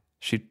cried.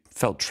 She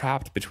felt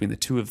trapped between the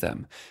two of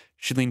them.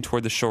 She leaned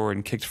toward the shore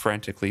and kicked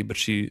frantically,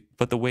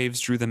 but the waves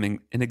drew them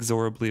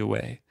inexorably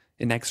away.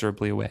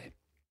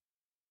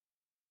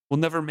 We'll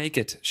never make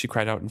it, she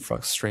cried out in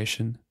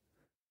frustration.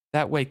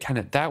 That way,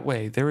 Kennit, that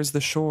way, there is the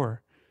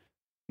shore.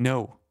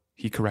 No,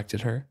 he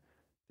corrected her.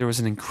 There was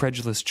an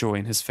incredulous joy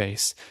in his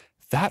face.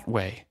 That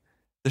way.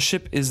 The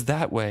ship is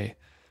that way.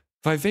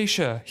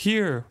 Vivacia,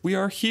 here, we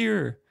are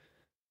here.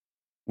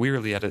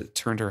 Wearily, Etta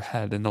turned her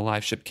head, and the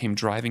live ship came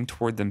driving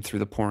toward them through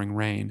the pouring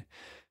rain.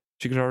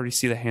 She could already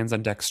see the hands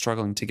on deck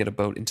struggling to get a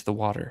boat into the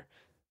water.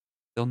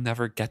 They'll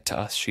never get to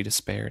us, she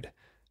despaired.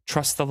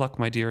 Trust the luck,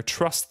 my dear,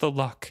 trust the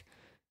luck.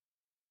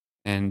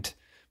 And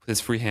with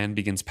his free hand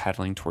begins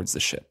paddling towards the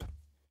ship.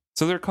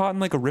 So they're caught in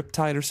like a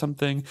riptide or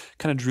something,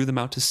 kind of drew them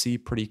out to sea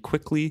pretty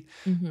quickly.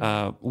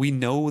 We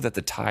know that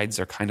the tides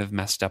are kind of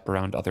messed up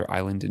around Other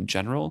Island in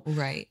general.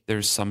 Right.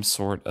 There's some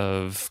sort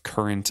of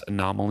current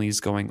anomalies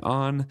going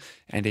on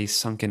and a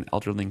sunken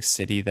Elderling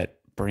city that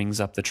brings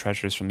up the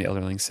treasures from the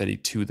Elderling city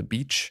to the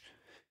beach.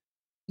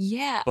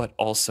 Yeah. But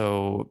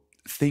also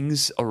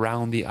things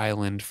around the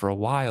island for a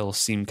while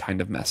seem kind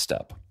of messed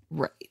up.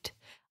 Right.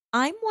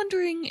 I'm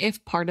wondering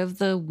if part of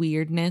the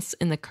weirdness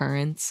in the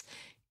currents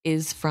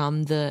is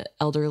from the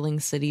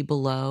Elderling city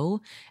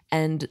below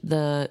and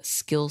the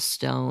skill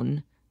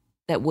stone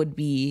that would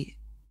be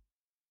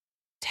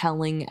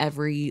telling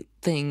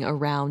everything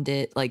around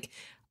it, like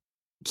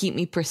keep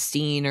me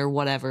pristine or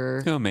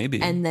whatever. Oh,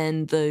 maybe. And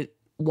then the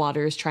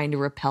water is trying to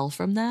repel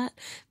from that,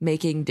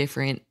 making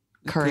different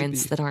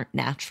currents that aren't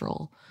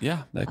natural.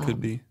 Yeah, that could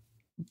be.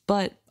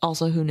 But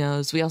also, who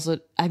knows? There's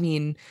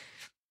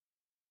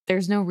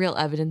no real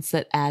evidence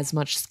that as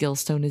much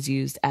skillstone is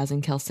used as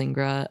in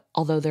Kelsingra,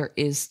 although there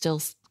is still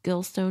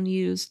skillstone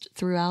used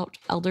throughout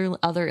other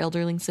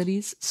Elderling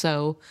cities.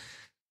 So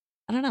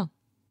I don't know.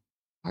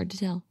 Hard to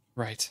tell.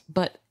 Right.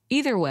 But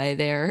either way,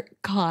 they're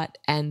caught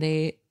and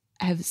they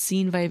have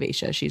seen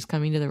Vivacia. She's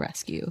coming to the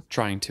rescue.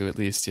 Trying to, at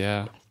least,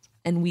 yeah.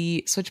 And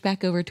we switch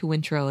back over to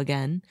Wintrow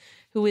again,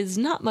 who is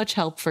not much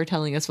help for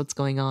telling us what's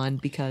going on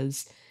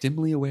because...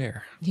 Dimly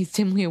aware. He's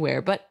dimly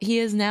aware, but he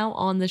is now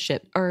on the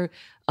ship, or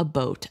a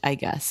boat, I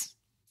guess.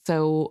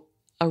 So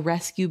a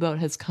rescue boat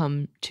has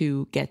come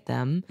to get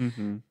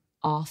them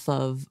off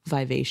of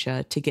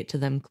Vivacia to get to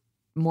them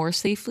more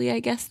safely, I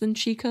guess, than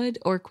she could,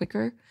 or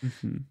quicker.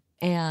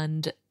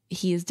 And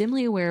he is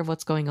dimly aware of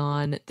what's going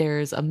on.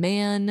 There's a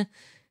man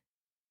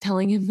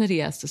telling him that he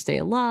has to stay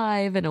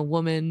alive, and a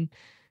woman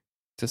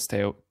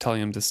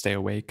telling him to stay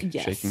awake,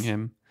 shaking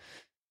him.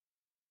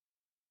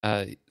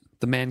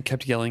 The man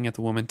kept yelling at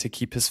the woman to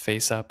keep his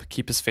face up,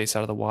 keep his face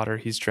out of the water.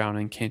 He's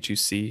drowning. Can't you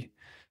see?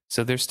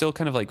 So they're still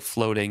kind of like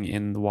floating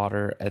in the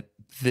water at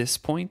this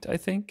point, I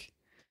think.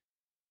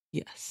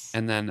 Yes.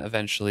 And then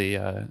eventually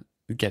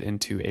get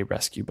into a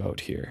rescue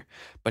boat here.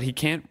 But he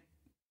can't,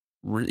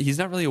 he's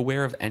not really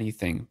aware of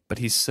anything, but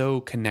he's so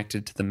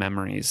connected to the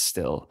memories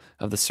still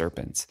of the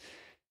serpents.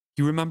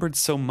 He remembered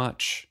so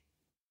much.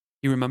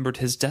 He remembered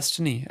his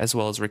destiny, as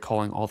well as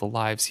recalling all the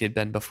lives he had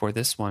been before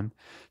this one.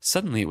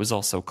 Suddenly it was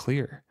all so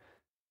clear.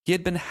 He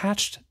had been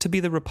hatched to be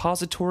the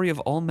repository of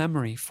all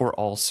memory for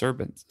all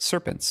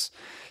serpents.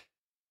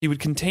 He would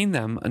contain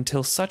them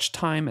until such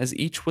time as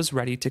each was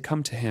ready to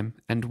come to him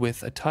and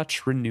with a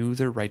touch renew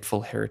their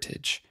rightful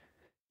heritage.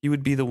 He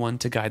would be the one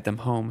to guide them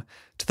home,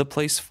 to the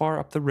place far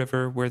up the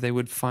river where they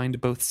would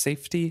find both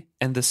safety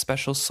and the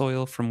special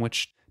soil from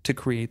which to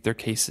create their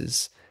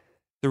cases.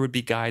 There would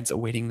be guides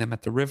awaiting them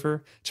at the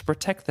river to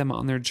protect them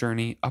on their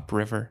journey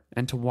upriver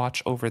and to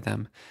watch over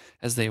them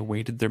as they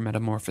awaited their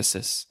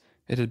metamorphosis.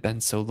 It had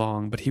been so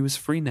long, but he was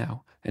free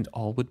now, and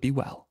all would be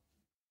well.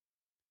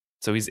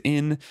 So he's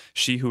in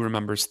She Who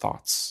Remembers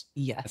Thoughts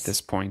at this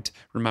point,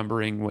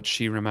 remembering what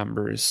she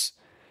remembers.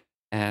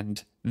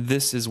 And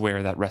this is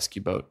where that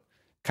rescue boat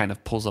kind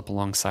of pulls up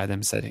alongside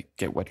them, said,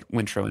 get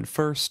Wintrow in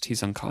first.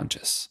 He's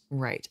unconscious.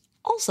 Right.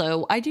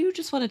 Also, I do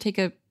just want to take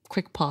a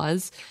quick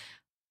pause.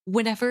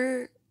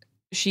 Whenever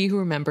She Who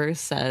Remembers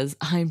says,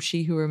 I'm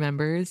She Who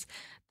Remembers,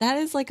 that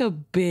is like a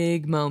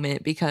big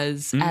moment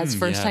because as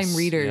first-time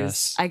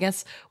readers, I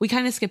guess we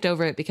kind of skipped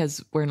over it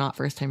because we're not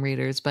first-time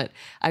readers, but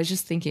I was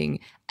just thinking,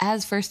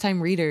 as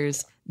first-time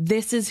readers,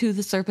 this is who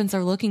the serpents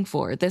are looking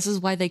for. This is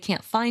why they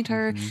can't find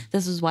her.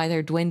 This is why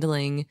they're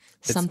dwindling.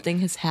 Something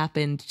has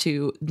happened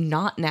to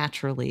not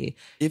naturally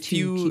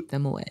keep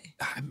them away.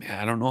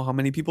 I don't know how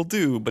many people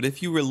do, but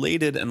if you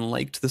related and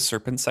liked the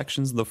serpent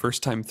sections the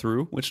first time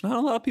through, which not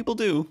a lot of people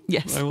do,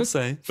 yes, I will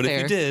say, but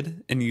if you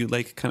did and you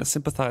like kind of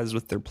sympathized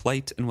with their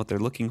plight and what they're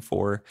looking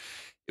for,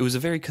 it was a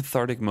very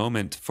cathartic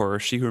moment for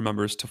She Who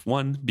Remembers to,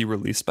 one, be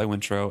released by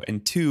Wintrow,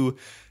 and two,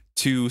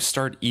 to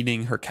start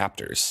eating her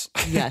captors.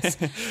 Yes.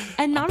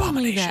 And not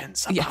only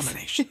that,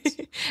 abominations.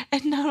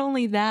 And not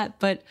only that,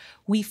 but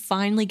we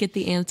finally get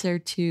the answer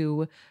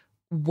to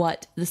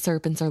what the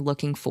serpents are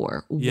looking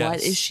for.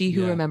 What is She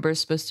Who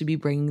Remembers supposed to be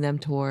bringing them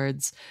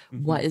towards?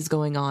 What is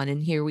going on?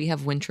 And here we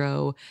have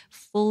Wintrow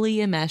fully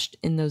enmeshed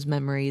in those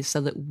memories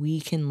so that we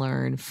can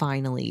learn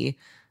finally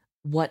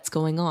what's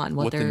going on.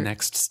 What the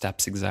next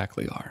steps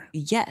exactly are.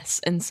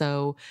 Yes. And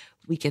so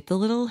we get the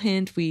little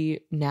hint. We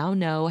now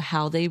know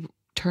how they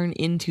turn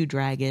into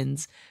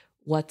dragons,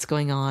 what's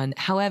going on.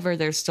 However,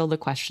 there's still the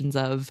questions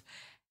of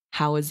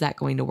how is that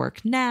going to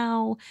work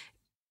now?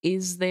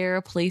 Is there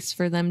a place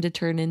for them to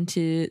turn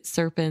into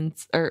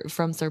serpents or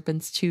from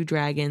serpents to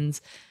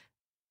dragons?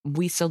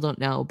 We still don't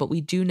know, but we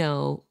do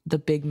know the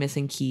big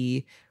missing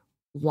key,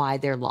 why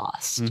they're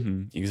lost.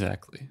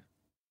 Exactly.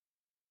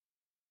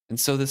 And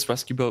so this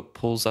rescue boat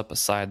pulls up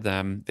beside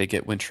them. They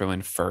get Wintrow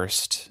in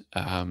first.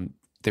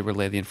 They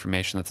relay the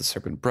information that the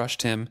serpent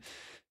brushed him.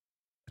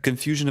 A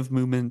confusion of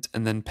movement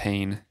and then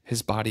pain.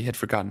 His body had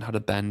forgotten how to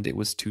bend. It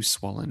was too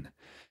swollen.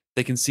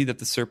 They can see that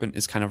the serpent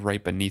is kind of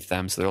right beneath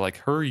them. So they're like,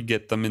 hurry,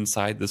 get them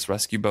inside this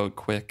rescue boat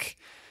quick.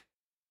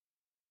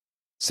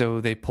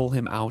 So they pull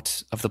him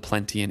out of the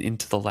plenty and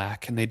into the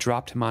lack, and they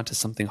dropped him onto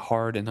something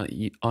hard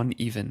and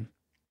uneven.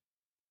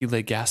 He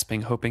lay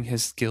gasping, hoping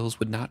his skills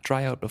would not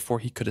dry out before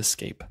he could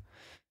escape.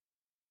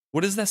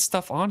 What is that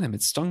stuff on him?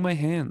 It stung my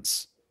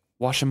hands.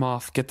 Wash him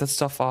off. Get that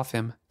stuff off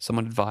him,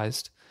 someone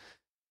advised.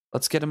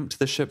 Let's get him to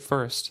the ship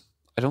first.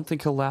 I don't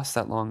think he'll last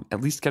that long.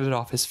 At least get it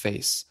off his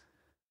face.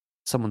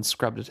 Someone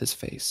scrubbed at his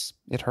face.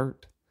 It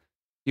hurt.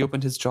 He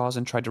opened his jaws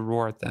and tried to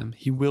roar at them.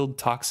 He willed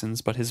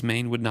toxins, but his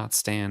mane would not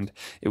stand.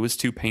 It was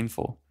too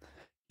painful.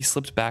 He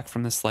slipped back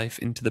from this life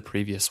into the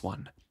previous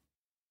one.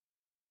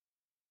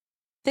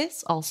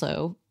 This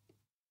also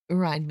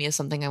reminded me of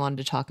something I wanted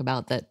to talk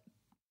about, that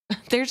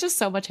there's just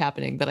so much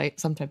happening that I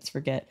sometimes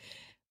forget.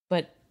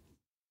 But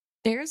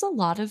there's a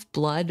lot of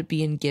blood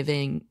being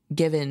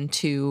given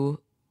to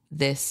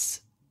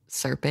this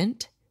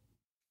serpent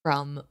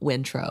from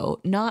Wintrow.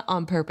 Not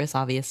on purpose,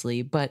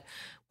 obviously, but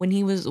when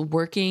he was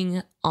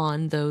working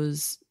on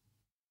those...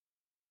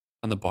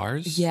 On the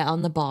bars? Yeah,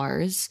 on the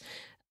bars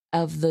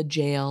of the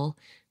jail.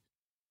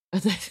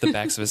 The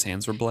backs of his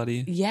hands were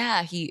bloody?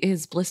 Yeah,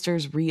 his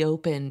blisters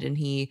reopened and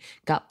he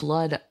got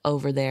blood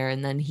over there,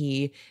 and then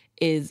his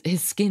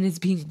skin is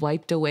being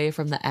wiped away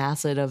from the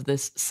acid of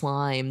this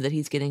slime that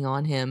he's getting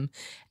on him,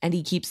 and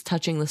he keeps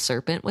touching the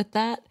serpent with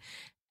that.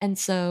 And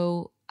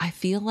so I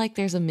feel like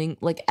there's a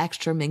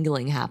extra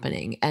mingling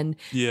happening, and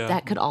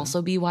that could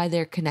also be why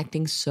they're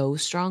connecting so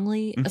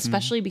strongly,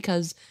 especially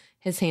because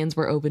his hands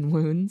were open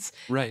wounds.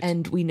 Right.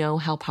 And we know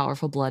how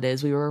powerful blood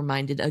is. We were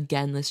reminded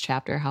again this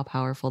chapter how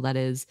powerful that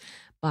is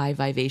by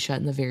Vivacia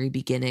in the very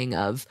beginning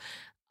of,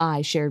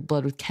 I shared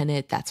blood with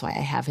Kennit, that's why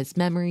I have his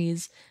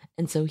memories.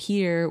 And so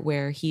here,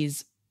 where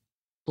he's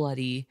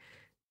bloody,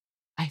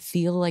 I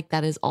feel like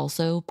that is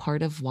also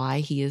part of why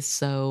he is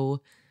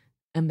so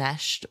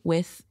enmeshed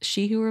with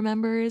She Who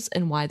Remembers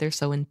and why they're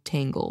so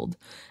entangled.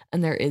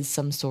 And there is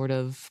some sort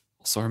of...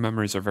 So her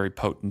memories are very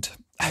potent.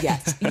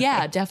 Yes.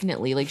 Yeah,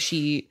 definitely. Like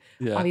she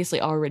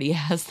obviously already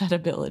has that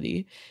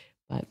ability.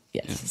 But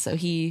yes, so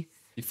he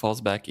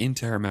falls back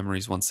into her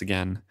memories once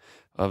again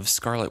of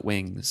scarlet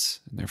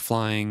wings. And they're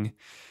flying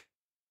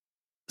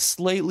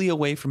slightly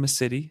away from a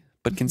city,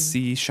 but can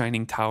see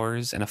shining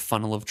towers and a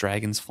funnel of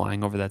dragons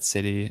flying over that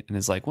city, and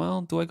is like,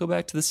 well, do I go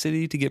back to the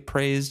city to get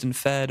praised and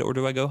fed, or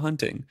do I go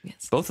hunting?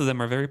 Yes. Both of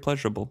them are very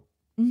pleasurable.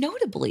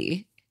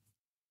 Notably,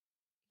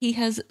 he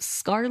has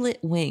scarlet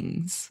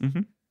wings,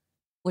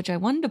 which I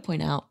wanted to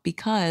point out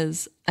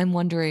because I'm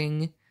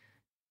wondering,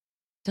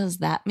 does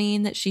that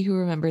mean that She Who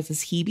Remembers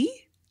is Hebe?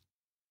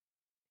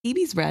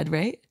 Hebe's red,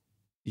 right?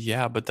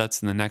 Yeah, but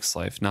that's in the next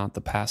life, not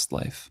the past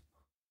life.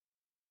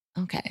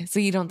 Okay, so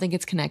you don't think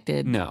it's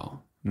connected?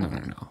 No.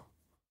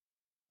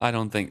 I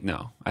don't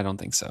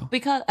think so.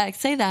 Because I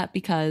say that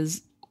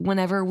because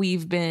whenever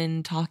we've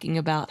been talking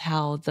about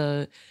how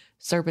the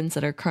serpents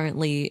that are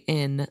currently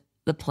in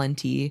the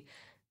Plenty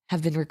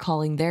have been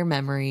recalling their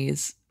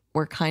memories,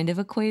 we're kind of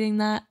equating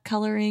that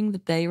coloring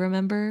that they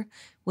remember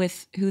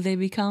with who they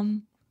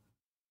become.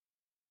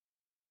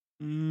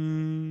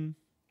 A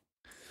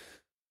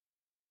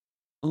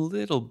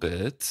little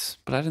bit,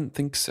 but I didn't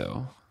think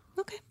so.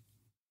 Okay.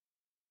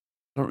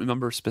 I don't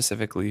remember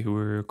specifically who we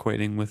were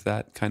equating with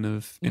that kind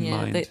of in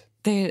mind.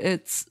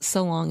 It's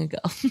so long ago.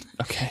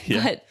 Okay,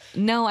 yeah. But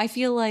no, I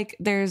feel like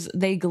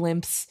they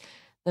glimpse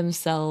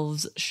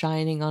themselves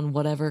shining on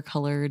whatever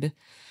colored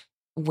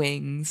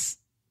wings,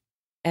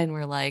 and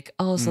we're like,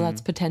 oh, so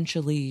that's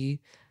potentially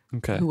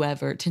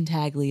whoever,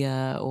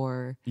 Tintaglia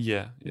or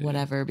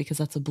whatever, because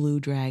that's a blue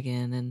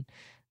dragon, and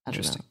I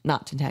don't know,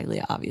 not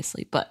Tintaglia,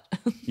 obviously, but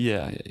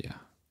yeah.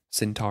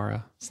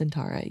 Centaura,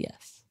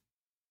 yes.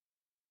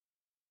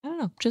 I don't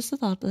know, just a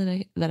thought that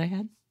I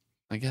had.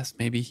 I guess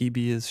maybe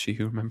Hebe is She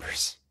Who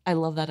Remembers. I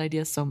love that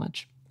idea so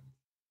much.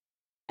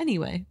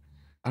 Anyway,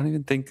 I don't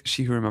even think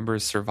She Who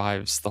Remembers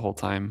survives the whole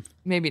time.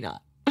 Maybe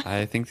not.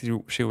 I think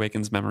she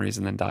awakens memories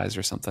and then dies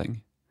or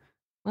something.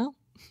 Well,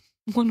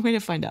 one way to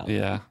find out.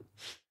 Yeah.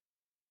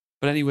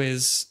 But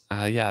anyways,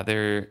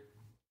 the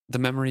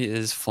memory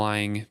is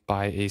flying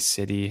by a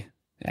city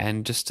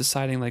and just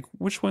deciding, like,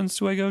 which ones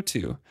do I go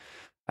to?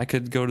 I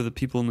could go to the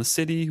people in the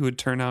city who would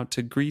turn out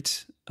to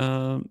greet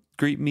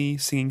me,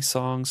 singing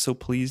songs, so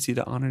pleased you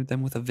to honor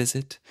them with a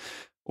visit.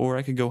 Or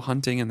I could go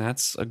hunting, and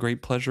that's a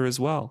great pleasure as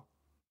well.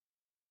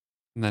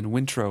 And then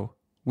Wintrow.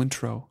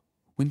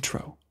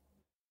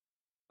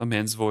 A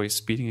man's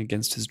voice beating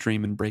against his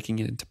dream and breaking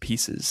it into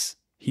pieces.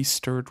 He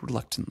stirred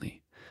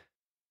reluctantly.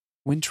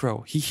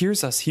 Wintrow, he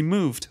hears us, he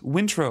moved.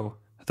 Wintrow,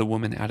 the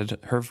woman added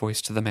her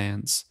voice to the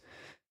man's.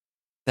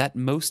 That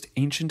most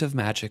ancient of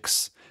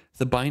magics,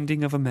 the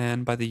binding of a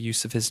man by the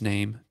use of his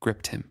name,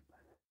 gripped him.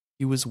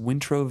 He was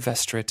Wintrow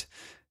Vestrit,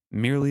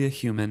 merely a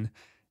human,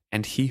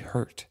 and he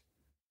hurt.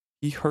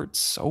 He hurt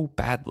so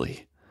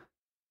badly.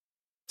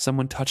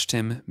 Someone touched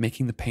him,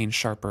 making the pain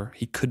sharper.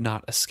 He could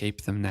not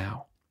escape them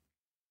now.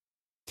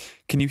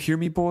 Can you hear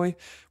me, boy?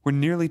 We're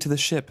nearly to the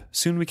ship.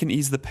 Soon we can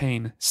ease the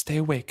pain. Stay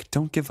awake.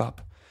 Don't give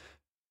up.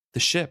 The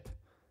ship.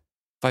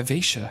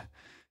 Vivacia.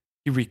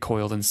 He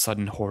recoiled in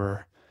sudden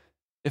horror.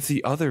 If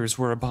the others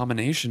were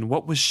abomination,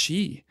 what was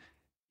she?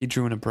 He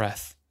drew in a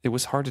breath. It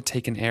was hard to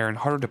take in air and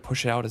harder to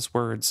push out his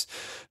words.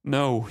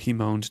 No, he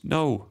moaned.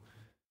 No.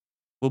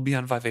 We'll be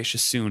on Vivacia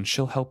soon.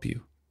 She'll help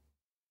you.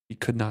 He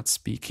could not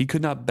speak. He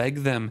could not beg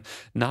them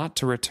not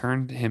to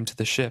return him to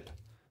the ship.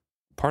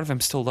 Part of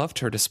him still loved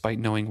her despite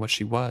knowing what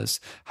she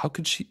was. How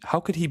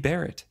could he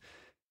bear it?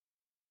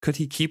 Could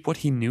he keep what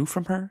he knew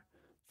from her?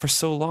 For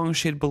so long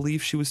she had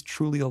believed she was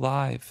truly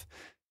alive.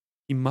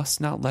 He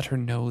must not let her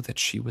know that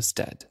she was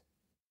dead.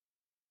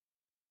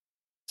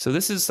 So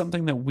this is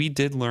something that we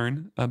did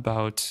learn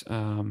about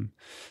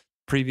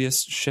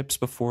previous ships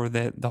before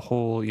that. The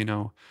whole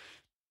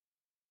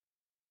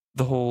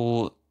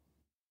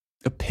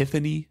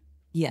epiphany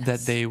Yes.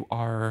 that they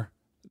are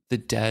the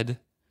dead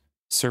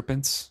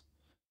serpents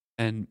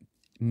and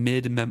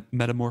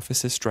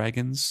mid-metamorphosis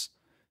dragons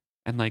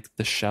and like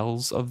the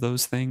shells of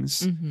those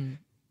things. Mm-hmm.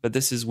 But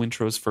this is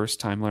Wintrow's first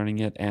time learning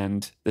it,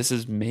 and this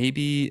is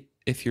maybe,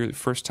 if you're the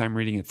first time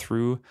reading it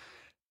through,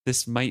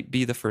 this might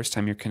be the first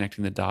time you're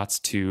connecting the dots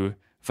to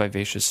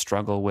Vivacia's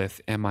struggle with,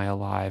 am I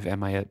alive?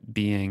 Am I a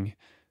being?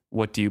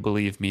 What do you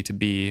believe me to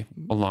be?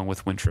 Along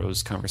with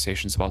Wintrow's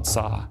conversations about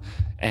Sa,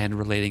 and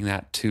relating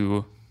that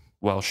to,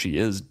 well, she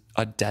is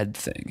a dead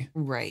thing.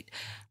 Right.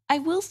 I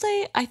will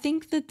say, I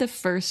think that the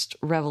first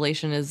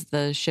revelation is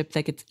the ship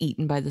that gets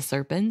eaten by the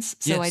serpents.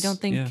 So I Yes, don't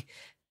think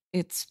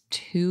it's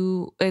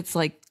too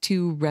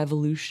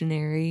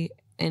revolutionary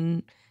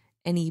in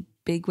any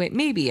big way.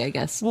 Maybe, I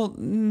guess. Well,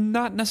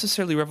 not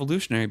necessarily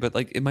revolutionary, but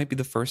like it might be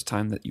the first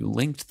time that you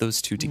linked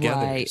those two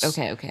together. Right.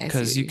 Okay.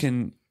 Because you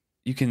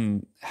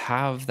can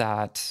have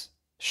that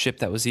ship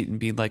that was eaten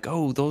be like,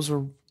 oh, those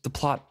were the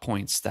plot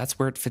points. That's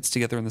where it fits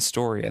together in the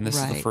story. And this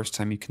is the first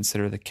time you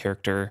consider the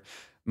character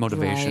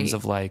motivations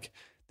of like,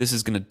 this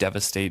is going to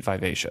devastate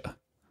Vivacia.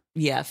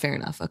 Yeah, fair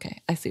enough.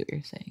 Okay. I see what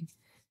you're saying.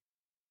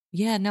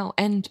 Yeah, no.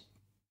 And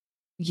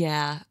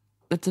yeah,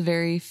 that's a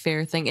very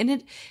fair thing.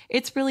 And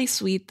it's really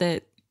sweet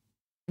that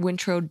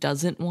Wintrow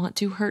doesn't want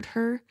to hurt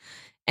her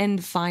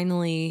and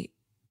finally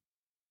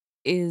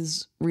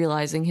is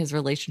realizing his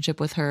relationship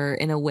with her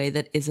in a way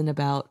that isn't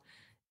about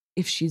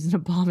if she's an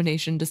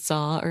abomination to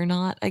Sa or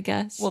not, I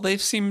guess. Well,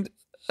 they've seemed,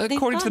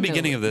 according to the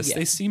beginning of this,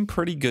 they seem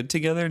pretty good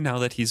together now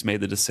that he's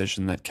made the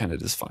decision that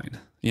Kennit is fine,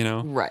 you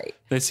know? Right.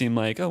 They seem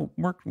like, oh,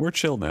 we're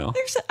chill now.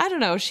 I don't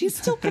know. She's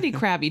still pretty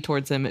crabby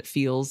towards him, it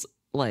feels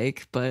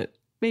like, but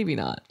maybe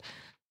not.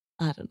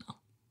 I don't know.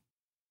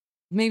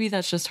 Maybe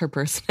that's just her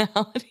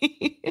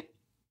personality.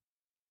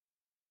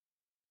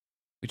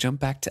 We jump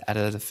back to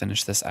Etta to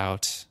finish this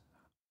out.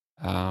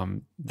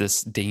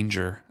 This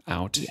danger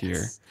out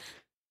here.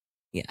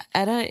 Yeah,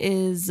 Etta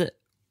is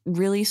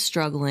really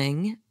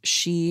struggling.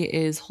 She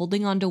is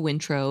holding on to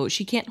Wintrow.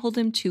 She can't hold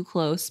him too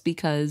close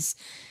because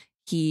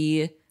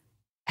he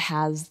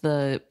has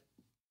the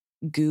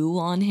goo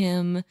on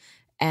him,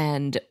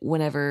 and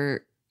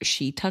whenever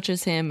she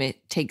touches him,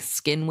 it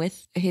takes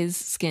his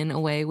skin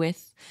away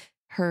with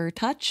her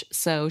touch.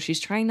 So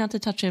she's trying not to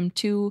touch him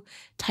too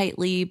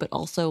tightly, but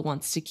also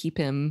wants to keep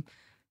him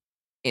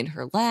in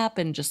her lap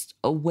and just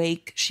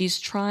awake. She's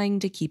trying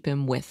to keep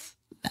him with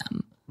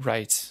them.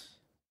 Right.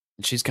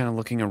 And she's kind of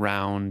looking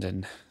around,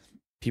 and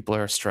people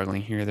are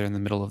struggling here. They're in the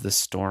middle of this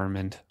storm,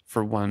 and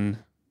for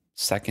 1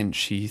 second,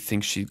 she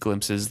thinks she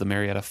glimpses the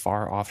Marietta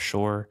far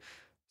offshore.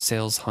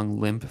 Sails hung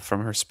limp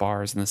from her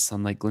spars, and the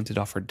sunlight glinted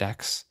off her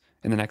decks.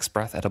 In the next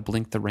breath, Etta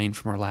blinked the rain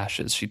from her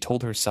lashes. She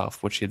told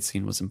herself what she had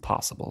seen was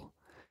impossible.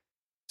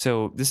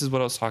 So this is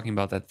what I was talking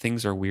about, that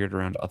things are weird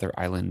around Other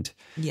Island.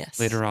 Yes.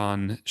 Later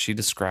on, she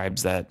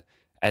describes that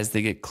as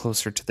they get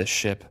closer to the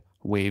ship,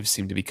 waves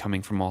seem to be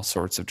coming from all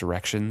sorts of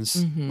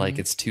directions, like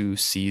it's two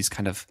seas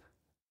kind of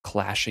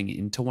clashing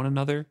into one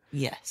another.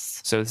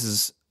 Yes. So this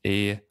is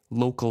a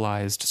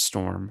localized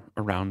storm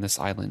around this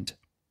island.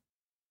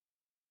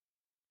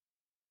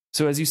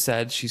 So as you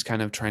said, she's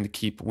kind of trying to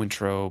keep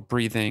Wintrow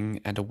breathing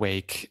and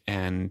awake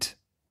and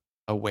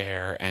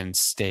aware and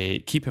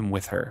keep him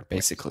with her,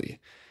 basically.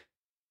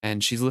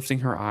 And she's lifting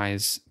her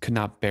eyes, could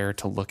not bear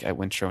to look at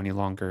Wintrow any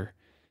longer.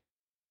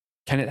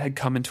 Kennit had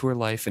come into her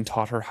life and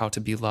taught her how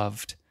to be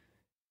loved.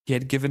 He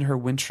had given her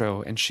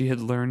Wintrow, and she had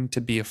learned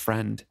to be a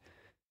friend.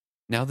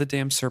 Now the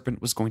damn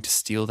serpent was going to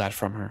steal that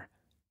from her,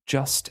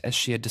 just as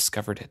she had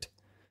discovered it.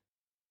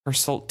 Her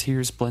salt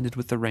tears blended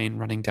with the rain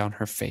running down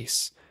her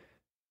face.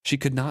 She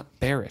could not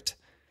bear it.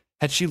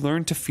 Had she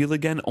learned to feel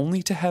again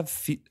only to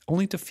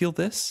feel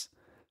this?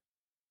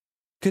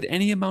 Could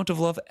any amount of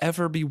love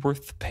ever be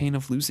worth the pain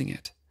of losing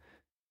it?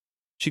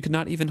 She could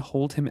not even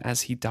hold him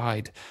as he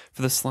died,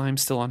 for the slime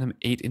still on him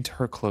ate into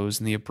her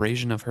clothes, and the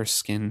abrasion of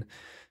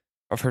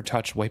her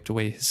touch wiped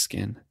away his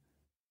skin.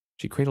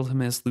 She cradled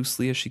him as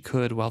loosely as she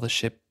could while the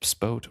ship's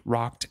boat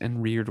rocked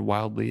and reared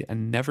wildly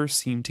and never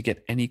seemed to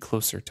get any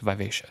closer to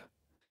Vivacia.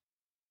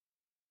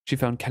 She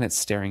found Kennit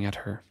staring at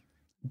her.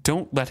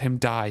 "Don't let him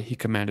die," he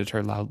commanded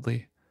her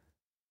loudly.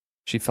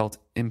 She felt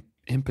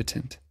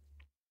impotent.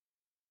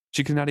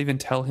 She could not even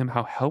tell him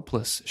how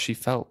helpless she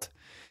felt.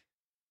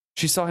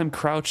 She saw him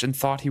crouch and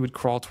thought he would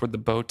crawl toward the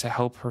boat to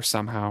help her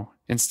somehow.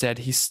 Instead,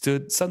 he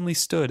suddenly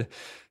stood,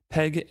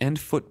 peg and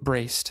foot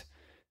braced.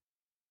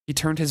 He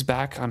turned his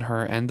back on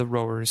her and the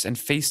rowers and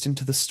faced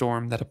into the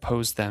storm that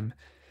opposed them.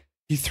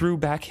 He threw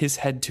back his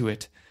head to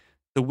it.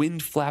 The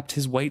wind flapped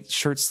his white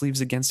shirt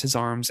sleeves against his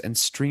arms and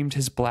streamed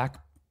his black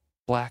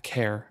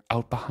hair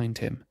out behind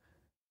him.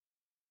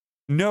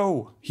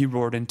 "No," he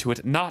roared into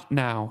it. "Not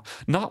now.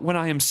 Not when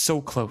I am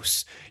so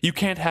close. You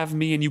can't have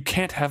me, and you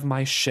can't have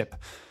my ship.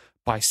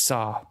 By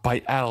Sa,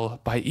 by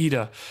El, by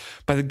Ida,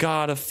 by the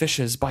god of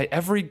fishes, by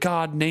every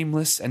god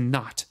nameless and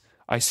not,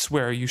 I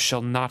swear you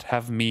shall not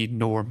have me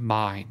nor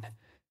mine."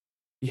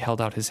 He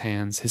held out his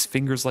hands, his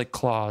fingers like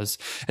claws,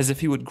 as if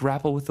he would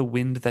grapple with the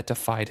wind that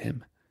defied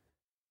him.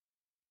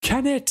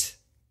 "Kennit!"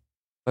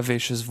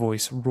 Vivacia's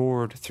voice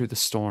roared through the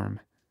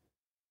storm.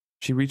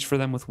 She reached for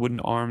them with wooden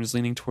arms,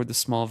 leaning toward the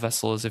small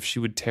vessel as if she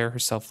would tear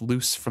herself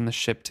loose from the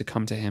ship to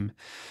come to him.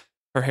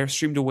 Her hair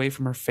streamed away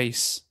from her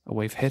face. A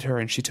wave hit her,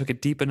 and she took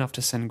it deep enough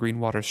to send green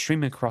water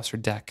streaming across her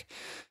deck.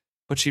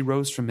 But she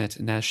rose from it,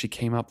 and as she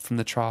came up from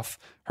the trough,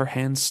 her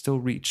hands still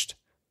reached.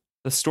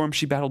 The storm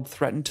she battled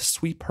threatened to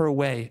sweep her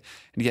away,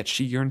 and yet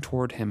she yearned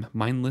toward him,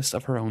 mindless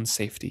of her own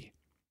safety.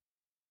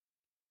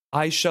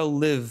 "I shall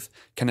live,"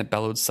 Kennit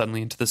bellowed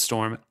suddenly into the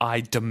storm. "I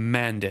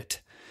demand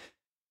it."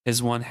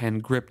 His one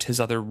hand gripped his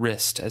other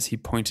wrist as he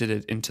pointed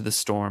it into the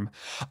storm.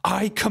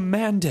 "I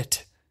command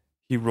it,"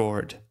 he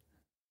roared.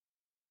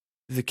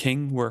 The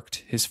king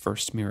worked his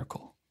first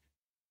miracle.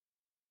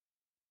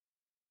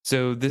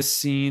 So this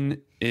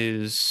scene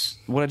is,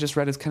 what I just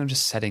read is kind of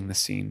just setting the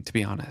scene, to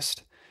be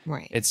honest.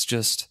 Right. It's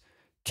just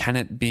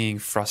Kennit being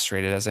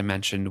frustrated, as I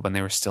mentioned, when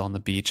they were still on the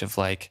beach, of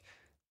like,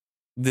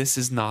 this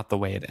is not the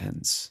way it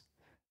ends.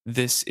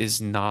 This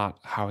is not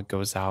how it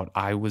goes out.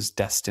 I was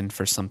destined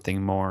for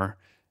something more.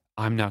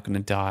 I'm not going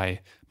to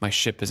die. My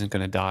ship isn't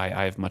going to die.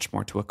 I have much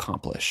more to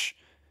accomplish.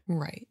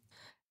 Right.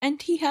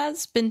 And he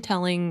has been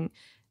telling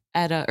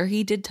Etta, or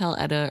he did tell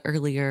Etta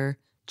earlier,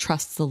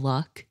 trust the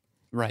luck.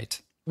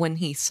 Right. When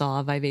he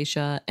saw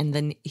Vivacia, and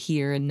then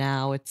here and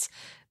now it's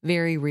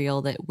very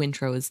real that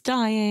Wintrow is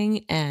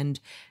dying, and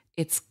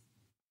it's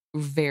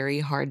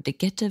very hard to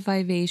get to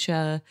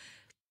Vivacia,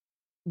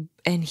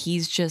 and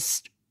he's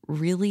just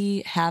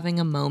really having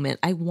a moment.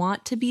 I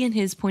want to be in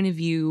his point of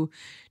view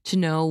to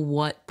know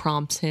what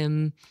prompts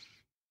him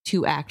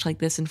to act like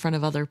this in front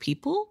of other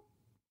people,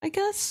 I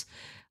guess.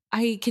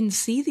 I can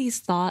see these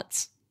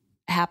thoughts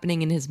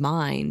happening in his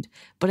mind,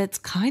 but it's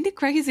kind of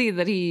crazy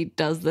that he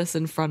does this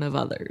in front of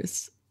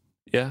others.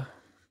 Yeah.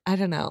 I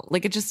don't know.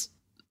 Like, it just,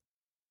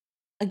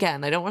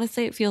 again, I don't want to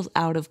say it feels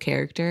out of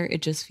character.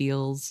 It just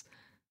feels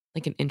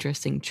like an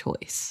interesting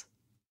choice.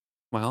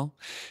 Well,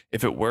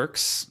 if it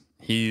works,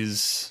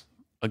 he's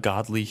a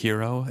godly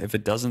hero. If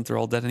it doesn't, they're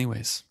all dead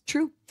anyways.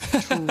 True.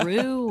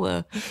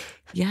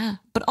 Yeah.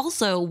 But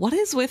also, what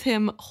is with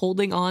him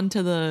holding on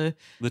to the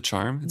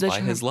charm? It's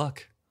by his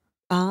luck.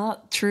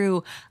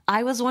 True.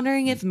 I was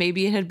wondering if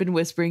maybe it had been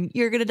whispering,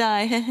 "You're gonna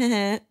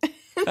die."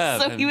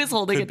 So he was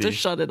holding it to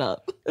shut it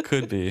up.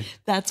 Could be.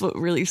 That's what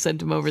really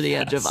sent him over the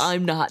edge of,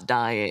 I'm not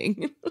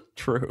dying.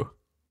 True.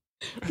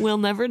 We'll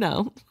never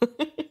know.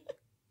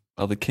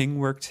 Well, the king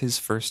worked his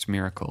first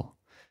miracle.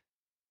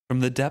 From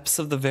the depths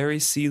of the very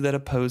sea that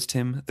opposed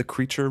him, the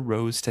creature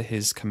rose to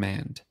his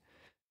command.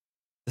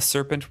 The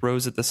serpent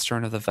rose at the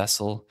stern of the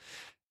vessel,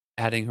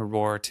 adding a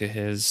roar to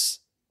his.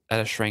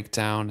 Etta shrank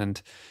down,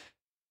 and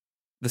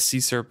the sea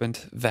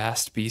serpent,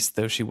 vast beast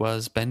though she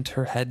was, bent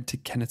her head to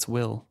Kennit's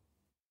will.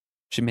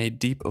 She made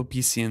deep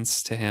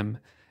obeisance to him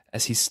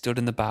as he stood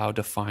in the bow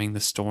defying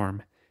the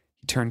storm.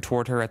 He turned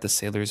toward her at the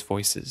sailors'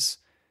 voices.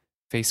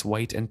 Face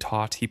white and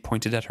taut, he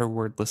pointed at her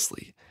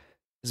wordlessly.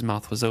 His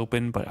mouth was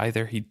open, but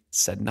either he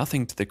said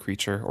nothing to the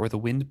creature or the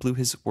wind blew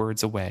his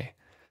words away.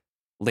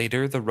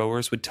 Later, the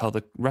rowers would tell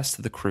the rest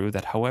of the crew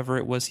that however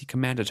it was he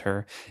commanded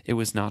her, it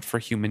was not for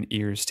human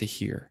ears to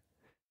hear.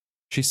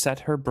 She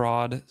set her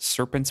broad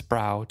serpent's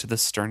brow to the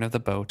stern of the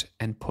boat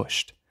and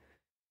pushed.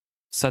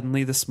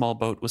 Suddenly, the small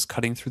boat was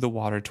cutting through the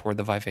water toward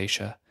the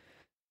Vivacia.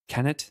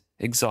 Kennit,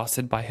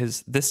 exhausted by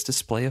this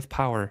display of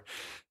power,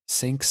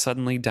 sank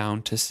suddenly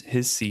down to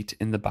his seat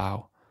in the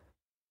bow.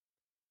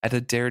 Etta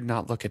dared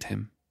not look at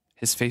him.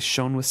 His face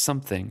shone with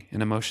something,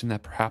 an emotion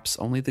that perhaps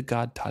only the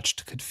god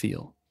touched could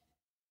feel.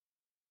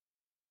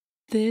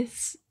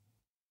 This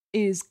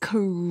is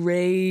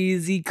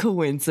crazy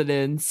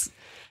coincidence.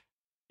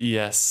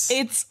 Yes,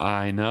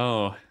 I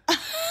know.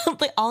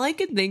 Like, all I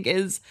can think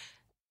is,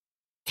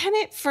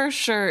 Kennit for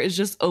sure is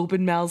just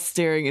open mouth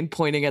staring and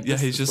pointing at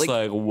this. Yeah, he's just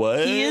like,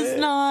 what? He is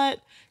not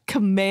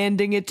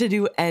commanding it to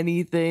do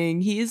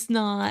anything. He's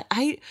not.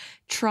 I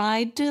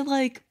tried to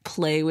like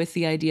play with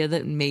the idea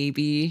that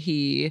maybe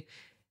he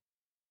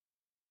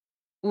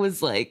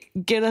was like,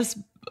 get us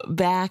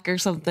back or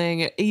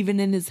something, even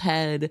in his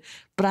head.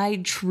 But I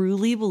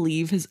truly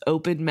believe his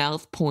open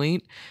mouth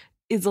point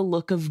is a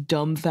look of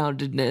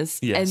dumbfoundedness.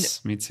 Yes,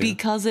 and me too.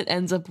 Because it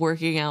ends up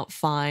working out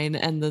fine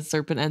and the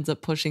serpent ends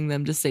up pushing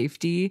them to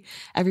safety,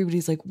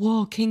 everybody's like,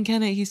 whoa, King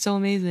Kennit, he's so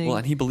amazing. Well,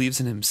 and he believes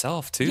in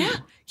himself too.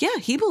 Yeah,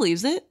 he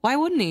believes it. Why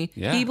wouldn't he?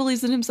 Yeah. He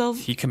believes in himself.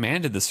 He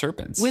commanded the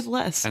serpents. With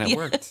less. And it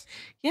worked.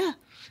 Yeah.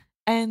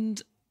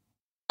 And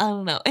I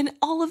don't know. And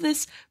all of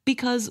this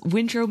because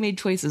Wintrow made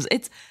choices.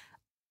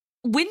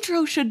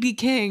 Wintrow should be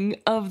king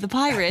of the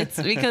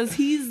pirates because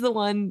he's the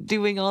one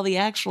doing all the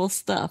actual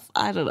stuff.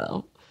 I don't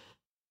know.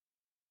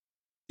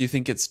 Do you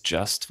think it's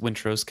just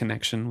Wintrow's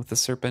connection with the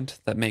serpent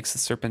that makes the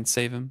serpent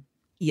save him?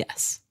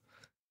 Yes.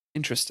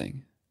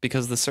 Interesting.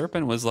 Because the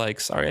serpent was like,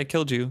 sorry, I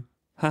killed you.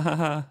 Ha ha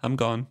ha, I'm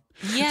gone.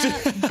 Yeah,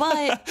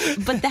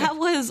 but that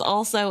was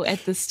also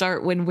at the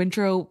start when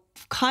Wintrow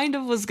kind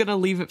of was going to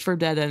leave it for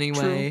dead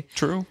anyway.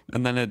 True.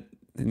 And then it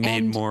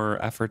made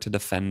more effort to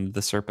defend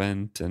the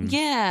serpent. And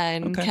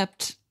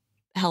kept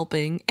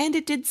helping. And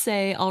it did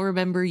say, I'll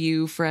remember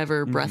you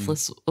forever,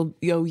 breathless,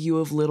 you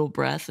of little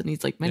breath. And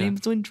he's like, my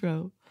name's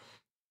Wintrow.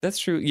 That's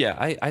true.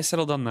 Yeah, I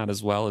settled on that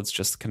as well. It's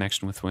just the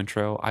connection with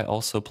Wintrow. I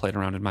also played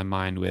around in my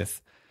mind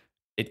with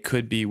it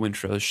could be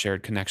Wintrow's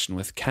shared connection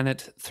with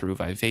Kennit through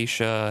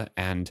Vivacia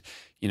and,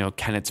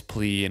 Kennit's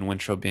plea and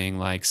Wintrow being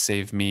like,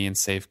 save me and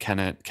save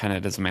Kennit.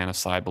 Kennit is a man of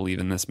Psi, believe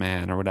in this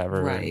man or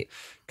whatever. Right. And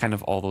kind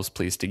of all those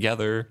pleas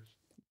together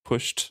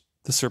pushed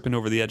the serpent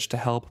over the edge to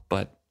help.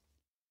 But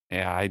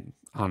yeah, I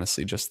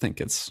honestly just think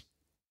it's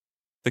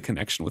the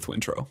connection with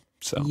Wintrow.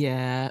 So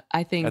yeah,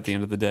 I think at the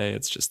end of the day,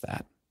 it's just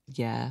that.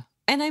 Yeah.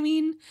 And I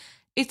mean,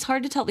 it's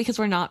hard to tell because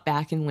we're not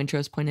back in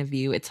Wintrow's point of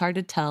view. It's hard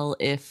to tell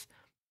if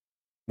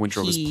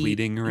Wintrow was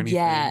pleading or anything.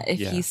 Yeah, if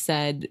he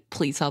said,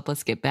 please help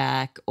us get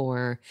back,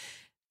 or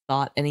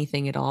thought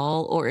anything at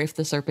all, or if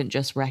the serpent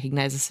just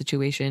recognized the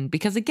situation.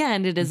 Because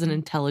again, it is an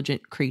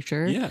intelligent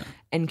creature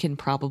and can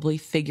probably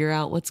figure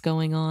out what's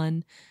going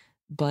on.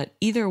 But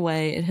either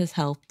way, it has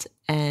helped.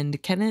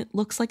 And Kennit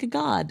looks like a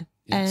god.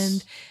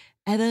 Yes.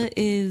 And Etta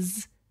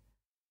is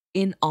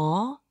in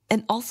awe.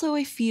 And also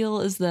I feel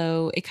as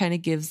though it kind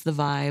of gives the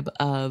vibe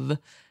of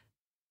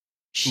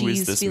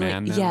she's this feeling,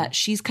 man now? yeah,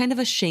 she's kind of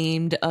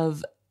ashamed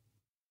of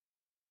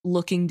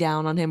looking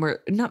down on him,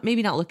 or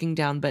maybe not looking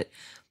down, but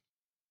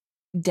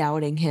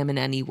doubting him in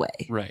any way.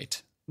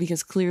 Right.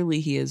 Because clearly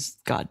he is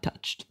God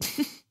touched.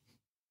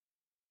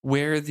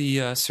 Where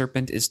the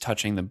serpent is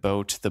touching the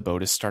boat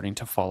is starting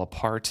to fall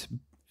apart,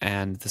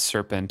 and the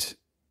serpent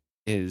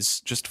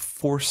is just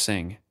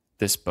forcing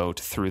this boat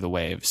through the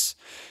waves.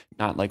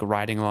 Not like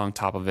riding along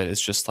top of it.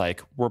 It's just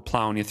like, we're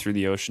plowing you through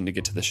the ocean to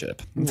get to the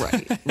ship.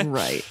 Right.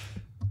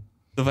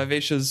 The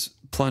Vivacias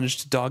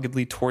plunged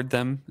doggedly toward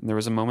them, and there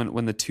was a moment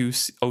when the two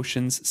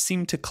oceans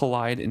seemed to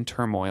collide in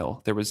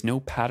turmoil. There was no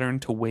pattern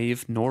to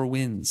wave nor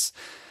winds.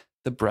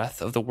 The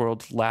breath of the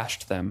world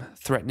lashed them,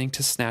 threatening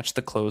to snatch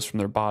the clothes from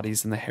their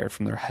bodies and the hair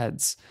from their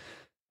heads.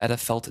 Etta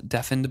felt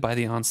deafened by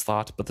the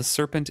onslaught, but the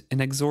serpent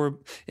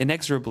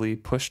inexorably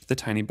pushed the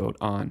tiny boat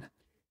on.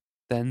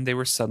 Then they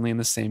were suddenly in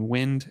the same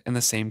wind and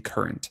the same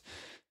current.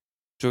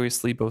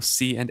 Joyously, both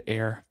sea and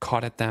air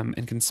caught at them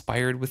and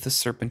conspired with the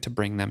serpent to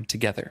bring them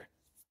together.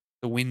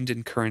 The wind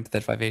and current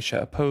that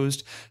Vivacia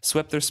opposed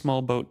swept their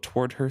small boat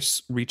toward her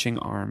reaching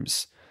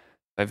arms.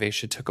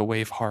 Vivacia took a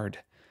wave hard.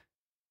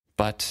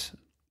 But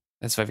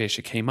as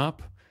Vivacia came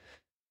up,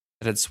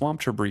 it had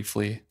swamped her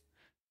briefly.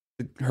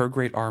 Her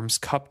great arms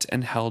cupped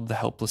and held the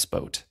helpless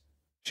boat.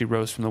 She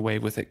rose from the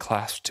wave with it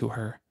clasped to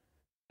her.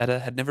 Etta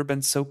had never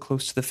been so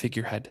close to the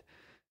figurehead.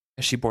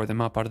 As she bore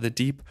them up out of the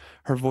deep,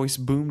 her voice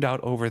boomed out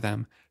over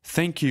them.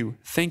 Thank you,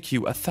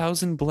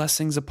 1,000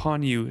 blessings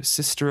upon you,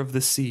 sister of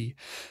the sea.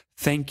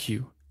 Thank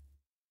you.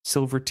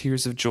 Silver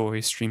tears of joy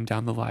streamed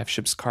down the live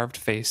ship's carved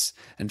face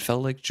and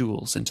fell like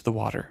jewels into the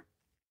water.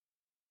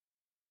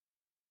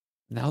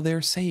 Now they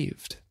are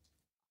saved.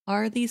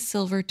 Are these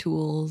silver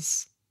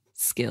tools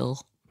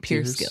skill?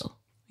 Pure Tears? skill.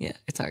 Yeah,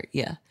 it's art.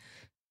 Yeah.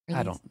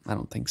 I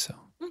don't think so.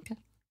 Okay.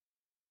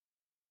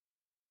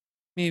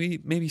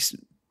 Maybe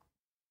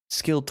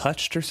skill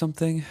touched or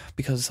something,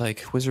 because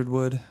like wizard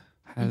wood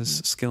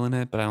has skill in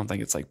it, but I don't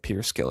think it's like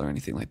pure skill or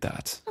anything like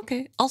that.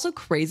 Okay. Also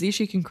crazy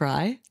she can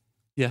cry.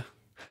 Yeah.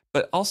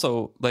 But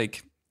also,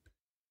 like,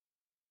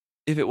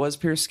 if it was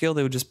pure skill,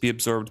 they would just be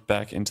absorbed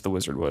back into the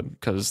wizard wood,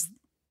 because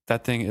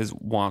that thing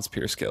wants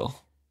pure skill.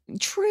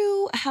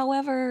 True.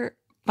 However,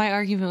 my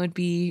argument would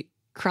be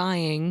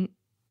crying.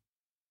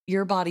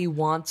 Your body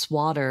wants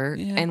water,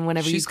 and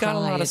whenever she's you cry, got a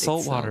lot of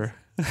salt water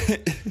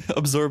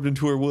absorbed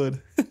into her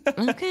wood.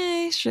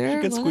 Okay, sure.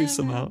 She could squeeze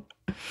some out.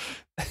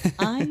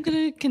 I'm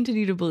gonna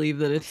continue to believe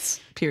that it's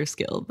pure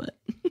skill, but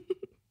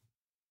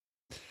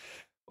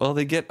well,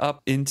 they get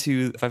up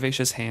into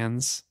Vivacia's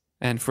hands,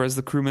 and for as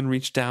the crewmen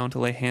reached down to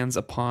lay hands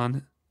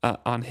on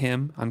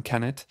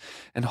Kennit,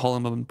 and haul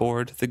him on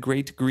board, the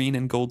great green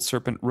and gold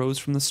serpent rose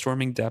from the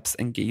storming depths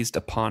and gazed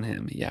upon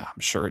him. Yeah,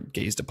 I'm sure it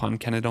gazed upon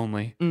Kennit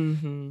only.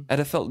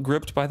 Etta felt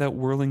gripped by that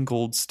whirling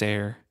gold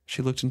stare.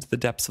 She looked into the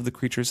depths of the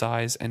creature's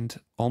eyes and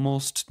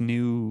almost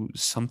knew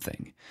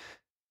something.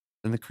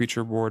 Then the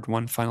creature roared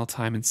one final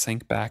time and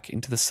sank back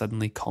into the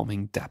suddenly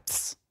calming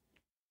depths.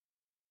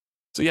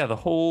 So yeah,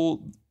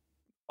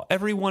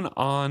 everyone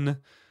on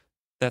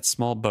that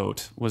small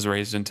boat was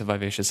raised into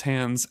Vivacia's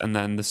hands, and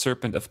then the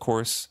serpent, of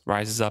course,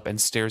 rises up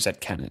and stares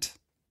at Kennit,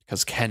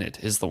 because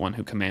Kennit is the one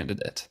who commanded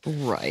it.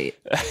 Right.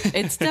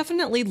 It's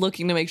definitely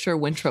looking to make sure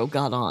Wintrow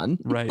got on.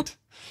 Right.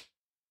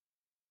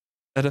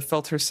 Etta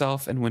felt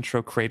herself and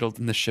Wintrow cradled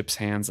in the ship's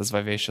hands as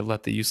Vivacia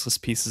let the useless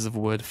pieces of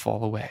wood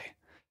fall away.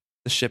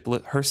 The ship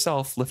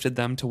herself lifted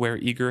them to where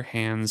eager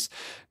hands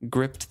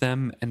gripped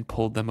them and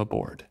pulled them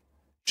aboard.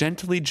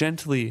 Gently,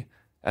 gently,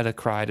 Etta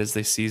cried as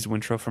they seized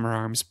Wintrow from her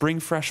arms. Bring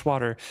fresh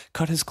water,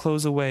 cut his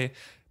clothes away,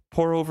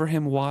 pour over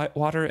him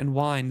water and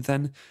wine,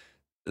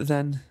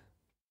 then...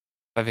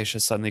 Vivacia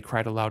suddenly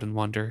cried aloud in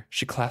wonder.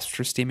 She clasped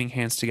her steaming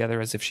hands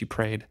together as if she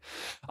prayed.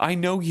 I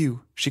know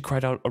you, she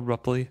cried out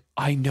abruptly.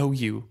 I know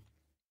you.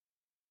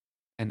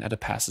 And Etta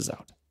passes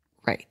out.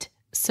 Right.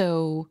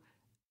 So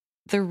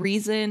the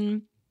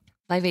reason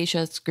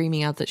Vivacia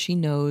screaming out that she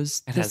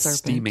knows And the has serpent.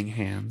 steaming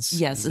hands.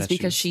 Yes, it's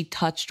because she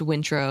touched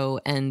Wintrow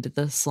and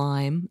the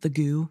slime, the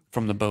goo.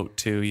 From the boat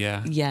too,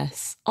 yeah.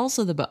 Yes.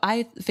 Also the boat.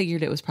 I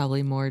figured it was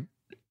probably more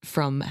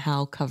from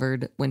how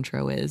covered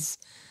Wintrow is.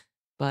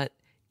 But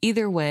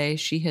either way,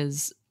 she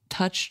has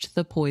touched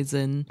the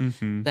poison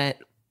that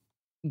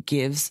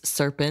gives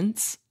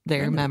serpents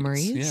their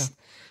memories.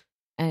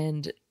 Yeah.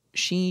 And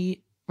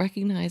she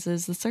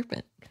recognizes the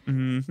serpent.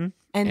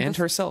 And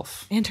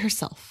herself. And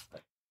herself.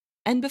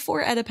 And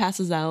before Etta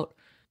passes out,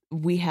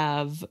 we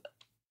have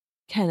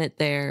Kennit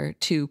there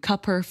to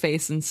cup her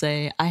face and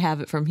say, I have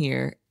it from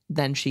here.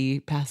 Then she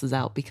passes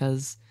out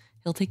because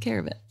he'll take care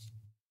of it.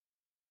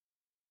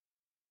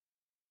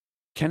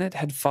 Kennit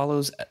had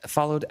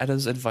followed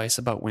Etta's advice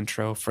about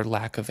Wintrow for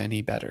lack of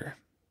any better.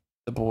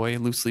 The boy,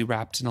 loosely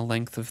wrapped in a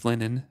length of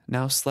linen,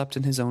 now slept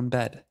in his own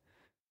bed.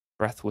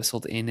 Breath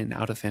whistled in and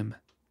out of him.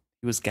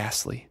 He was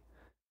ghastly.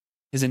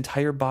 His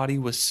entire body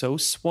was so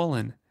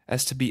swollen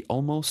as to be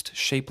almost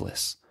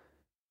shapeless.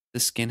 The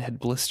skin had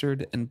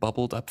blistered and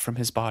bubbled up from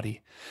his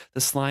body.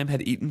 The slime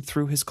had eaten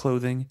through his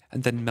clothing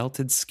and then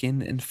melted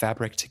skin and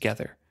fabric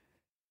together.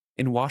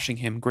 In washing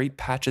him, great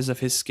patches of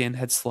his skin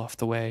had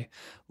sloughed away,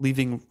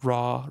 leaving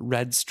raw,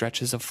 red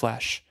stretches of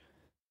flesh.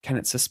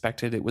 Kennit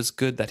suspected it was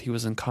good that he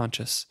was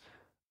unconscious.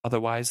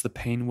 Otherwise, the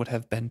pain would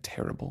have been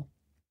terrible.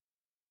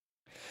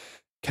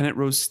 Kennit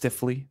rose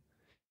stiffly.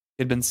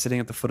 He had been sitting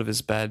at the foot of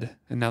his bed,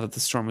 and now that the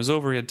storm was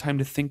over, he had time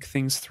to think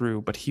things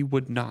through, but he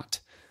would not.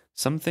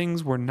 Some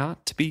things were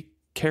not to be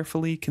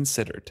carefully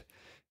considered.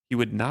 He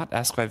would not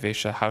ask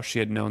Vivacia how she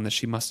had known that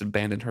she must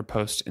abandon her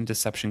post in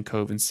Deception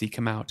Cove and seek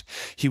him out.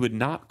 He would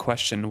not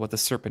question what the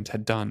serpent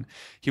had done.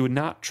 He would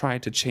not try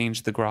to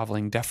change the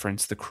groveling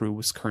deference the crew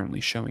was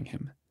currently showing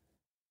him.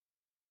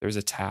 There was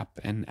a tap,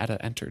 and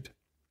Etta entered.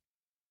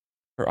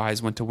 Her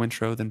eyes went to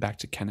Wintrow, then back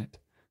to Kennit.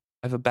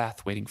 I have a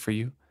bath waiting for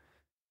you.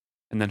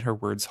 And then her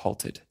words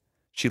halted.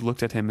 She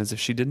looked at him as if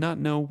she did not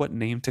know what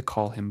name to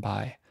call him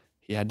by.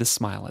 He had to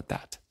smile at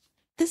that.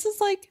 This is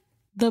like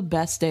the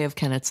best day of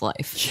Kennit's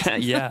life.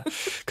 Yeah.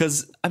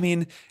 Because, I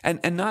mean,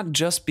 and not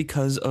just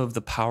because of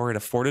the power it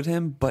afforded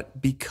him,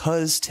 but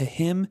because to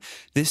him,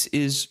 this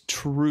is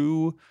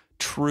true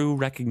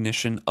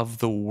recognition of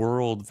the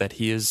world that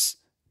he is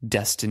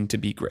destined to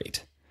be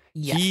great.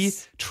 Yes. He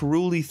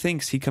truly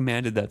thinks he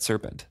commanded that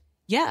serpent.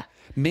 Yeah.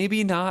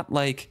 Maybe not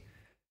like,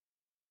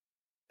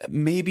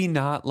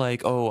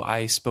 oh,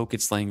 I spoke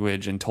its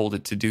language and told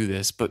it to do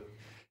this, but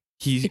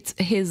it's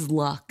his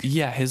luck.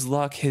 Yeah, his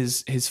luck,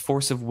 his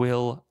force of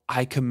will.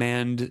 I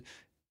command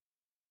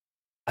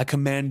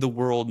the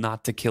world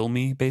not to kill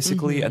me,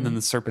 basically, and then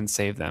the serpent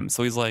saved them.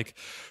 So he's like,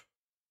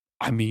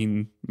 I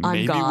mean,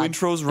 maybe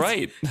Wintrow's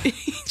right.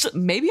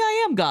 Maybe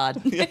I am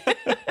God.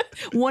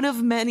 one of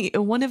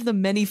the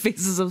many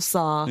faces of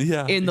Saw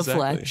in the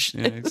flesh.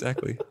 Yeah,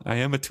 exactly. I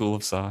am a tool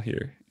of Saw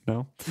here, you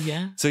know?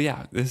 Yeah. So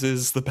yeah, this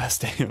is the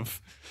best day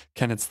of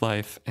Kennit's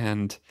life,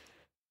 and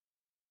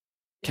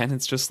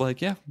Kennit's just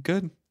like, yeah,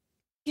 good.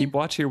 Keep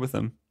watch here with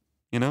him,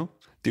 you know?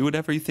 Do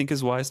whatever you think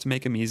is wise to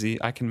make him easy.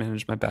 I can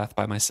manage my bath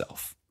by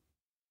myself.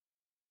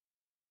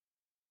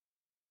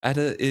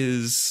 Etta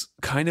is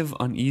kind of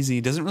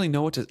uneasy, doesn't really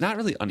know not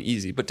really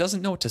uneasy, but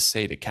doesn't know what to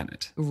say to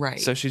Kennit. Right.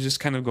 So she's just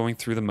kind of going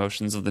through the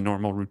motions of the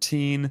normal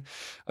routine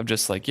of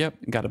just like, yep,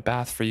 got a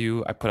bath for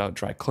you. I put out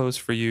dry clothes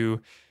for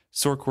you.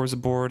 Sorkor's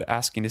aboard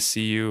asking to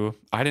see you.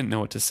 I didn't know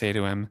what to say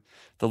to him.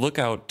 The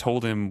lookout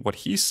told him what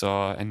he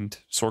saw, and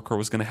Sorkor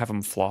was going to have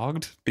him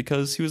flogged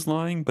because he was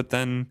lying, but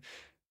then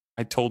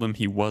I told him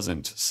he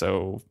wasn't,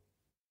 so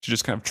she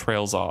just kind of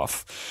trails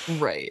off.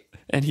 Right.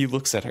 And he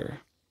looks at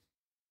her.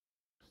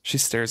 She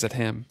stares at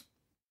him.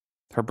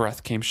 Her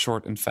breath came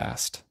short and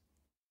fast.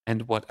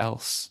 And what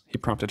else? He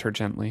prompted her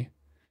gently.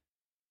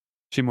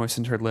 She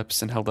moistened her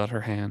lips and held out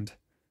her hand.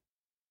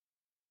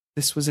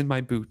 This was in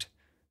my boot.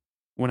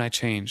 When I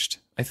changed,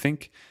 I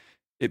think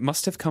it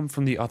must have come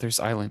from the other's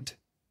island.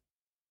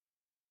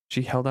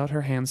 She held out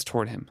her hands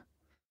toward him.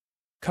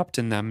 Cupped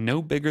in them,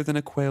 no bigger than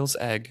a quail's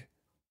egg,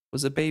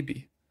 was a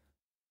baby.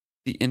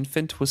 The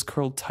infant was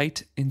curled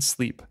tight in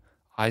sleep,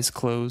 eyes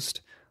closed,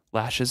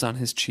 lashes on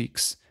his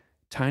cheeks,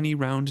 tiny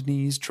round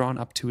knees drawn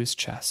up to his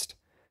chest.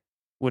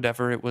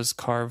 Whatever it was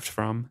carved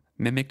from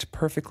mimicked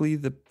perfectly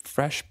the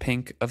fresh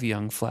pink of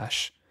young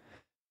flesh.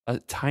 A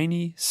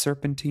tiny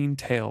serpentine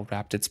tail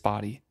wrapped its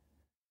body.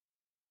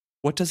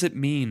 What does it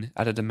mean?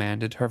 Etta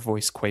demanded, her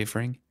voice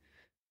quavering.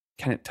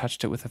 Kennit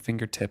touched it with a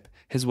fingertip,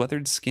 his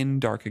weathered skin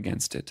dark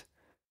against it.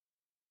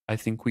 I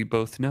think we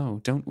both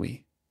know, don't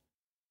we?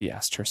 He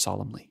asked her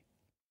solemnly.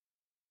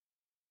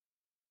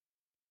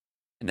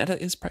 And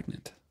Etta is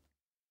pregnant.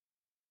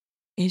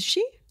 Is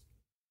she?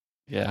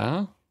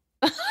 Yeah.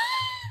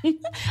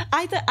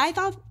 I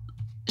thought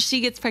she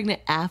gets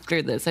pregnant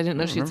after this. I didn't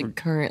know she's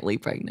currently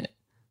pregnant.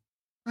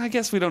 I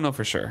guess we don't know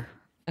for sure.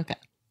 Okay.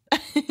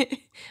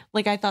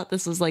 Like, I thought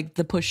this was like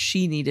the push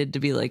she needed to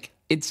be like,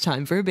 it's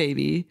time for a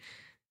baby.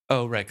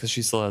 Oh, right, because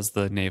she still has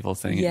the navel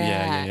thing.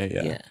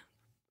 Yeah.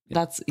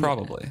 That's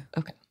probably. Yeah.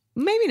 Okay.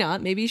 Maybe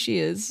not. Maybe she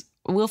is.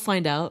 We'll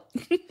find out.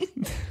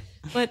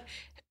 But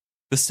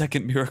the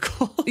second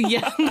miracle.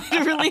 yeah,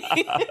 literally.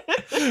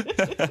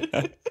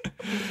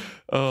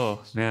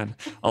 Oh, man.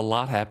 A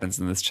lot happens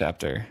in this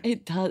chapter.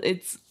 It does.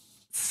 It's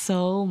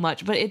so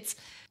much, but it's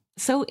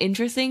so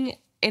interesting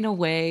in a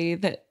way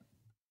that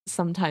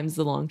sometimes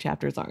the long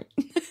chapters aren't.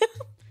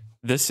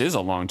 This is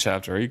a long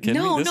chapter. Are you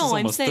kidding me? This is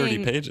almost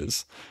 30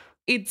 pages.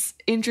 It's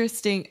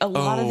interesting. A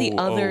lot of the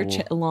other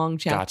long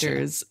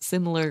chapters, gotcha.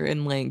 Similar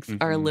in length,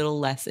 are a little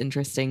less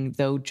interesting,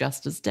 though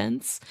just as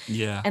dense.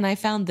 Yeah. And I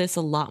found this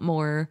a lot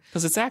more.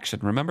 Because it's action.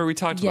 Remember, we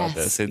talked about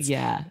this. It's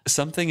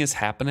something is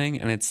happening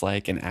and it's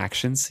like an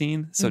action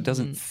scene. So it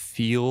doesn't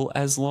feel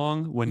as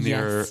long when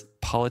your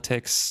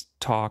politics,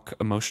 talk,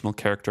 emotional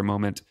character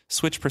moment,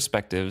 switch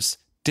perspectives,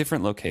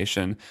 different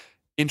location,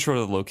 intro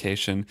to the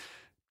location,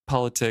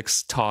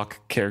 politics,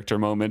 talk, character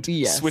moment,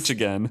 switch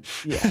again.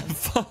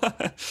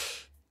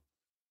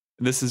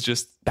 This is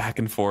just back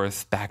and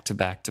forth, back to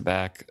back to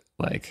back.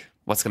 Like,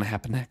 what's going to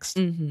happen next?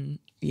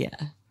 Yeah.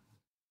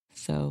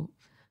 So.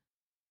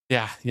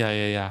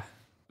 Yeah.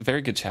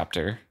 Very good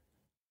chapter.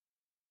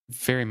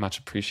 Very much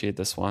appreciate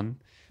this one.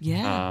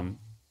 Yeah.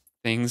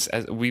 Things,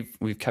 as we've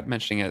kept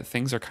mentioning it,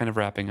 things are kind of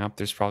wrapping up.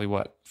 There's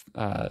probably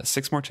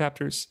 6 more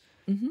chapters.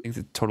 I think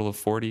the total of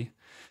 40.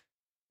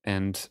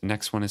 And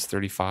next one is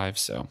 35.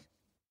 So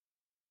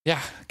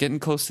yeah, getting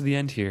close to the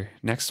end here.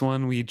 Next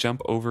one, we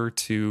jump over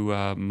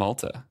to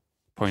Malta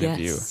point of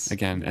view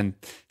again. And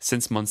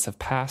since months have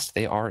passed,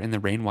 they are in the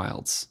Rain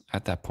Wilds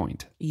at that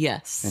point.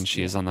 Yes. And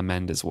she is on the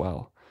mend as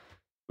well.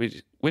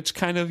 Which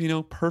kind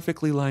of,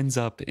 perfectly lines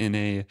up in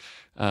a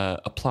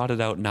plotted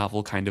out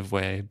novel kind of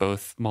way.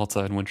 Both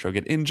Malta and Wintrow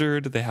get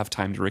injured. They have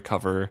time to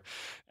recover.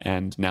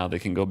 And now they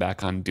can go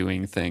back on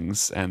doing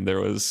things. And there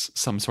was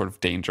some sort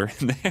of danger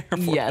in there.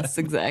 Yes,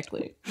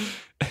 exactly.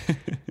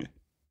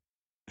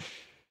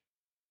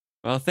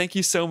 Well, thank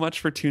you so much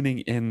for tuning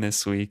in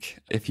this week.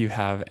 If you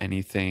have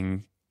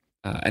anything,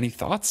 any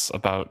thoughts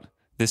about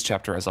this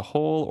chapter as a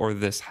whole or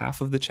this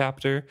half of the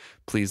chapter,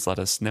 please let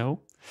us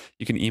know.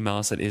 You can email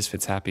us at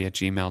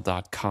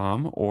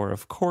isfitshappy@gmail.com, or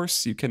of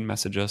course, you can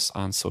message us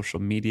on social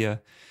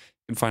media.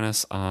 You can find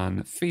us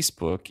on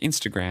Facebook,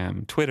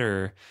 Instagram,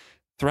 Twitter,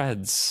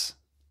 Threads,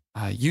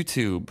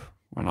 YouTube.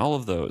 We're on all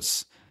of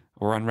those.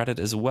 We're on Reddit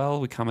as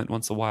well. We comment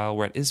once in a while.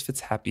 We're at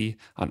isfitshappy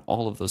on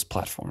all of those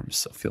platforms.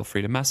 So feel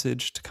free to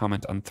message, to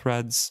comment on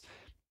Threads,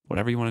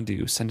 whatever you want to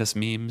do. Send us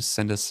memes,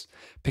 send us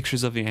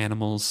pictures of your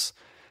animals,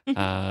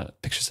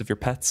 pictures of your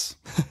pets.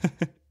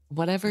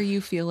 Whatever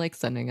you feel like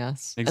sending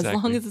us. Exactly.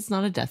 As long as it's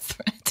not a death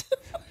threat.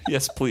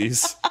 Yes,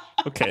 please.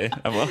 Okay.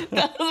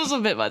 That was a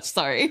bit much.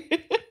 Sorry.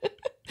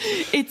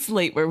 It's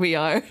late where we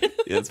are.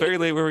 Yeah, it's very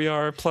late where we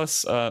are.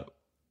 Plus,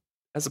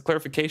 as a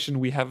clarification,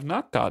 we have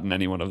not gotten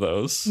any one of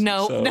those.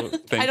 No, so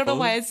I don't know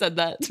why I said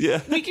that.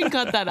 Yeah. We can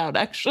cut that out,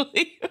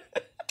 actually.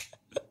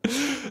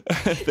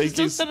 Thank you.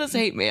 Just send us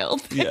hate mail.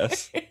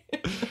 Yes.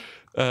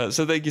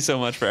 So thank you so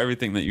much for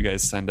everything that you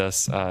guys send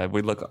us.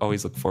 We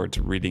always look forward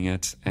to reading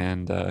it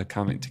and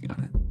commenting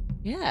on it.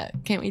 Yeah.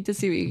 Can't wait to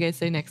see what you guys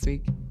say next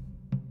week.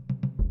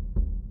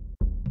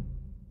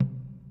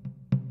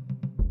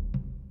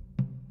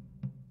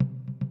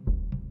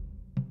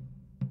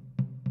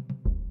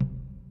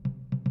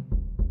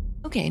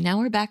 Okay, now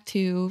we're back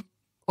to,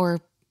 or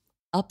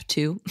up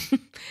to,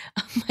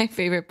 my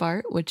favorite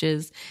part, which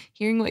is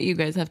hearing what you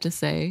guys have to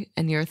say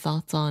and your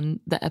thoughts on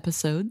the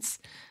episodes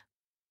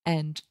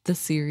and the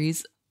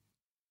series.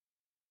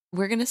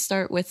 We're going to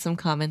start with some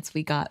comments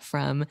we got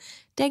from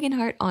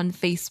Dagenhart on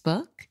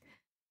Facebook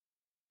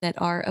that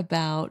are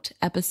about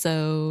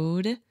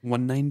episode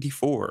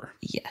 194.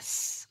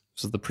 Yes.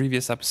 So the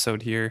previous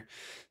episode here,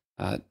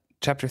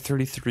 chapter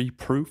 33,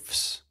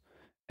 Proofs.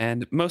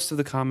 And most of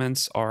the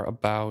comments are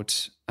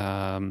about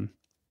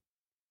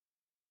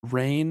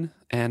rain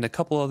and a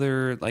couple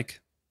other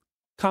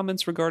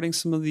comments regarding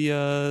some of the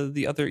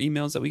other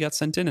emails that we got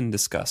sent in and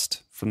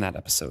discussed from that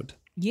episode.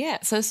 Yeah.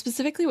 So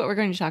specifically what we're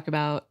going to talk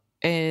about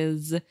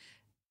is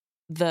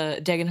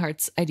the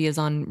Dagenhart's ideas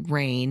on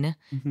rain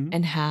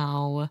and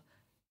how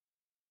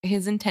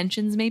his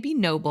intentions may be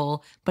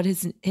noble, but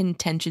his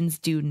intentions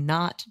do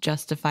not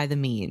justify the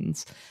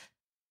means.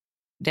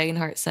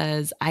 Dagenhart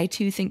says, I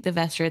too think the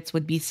Vestrits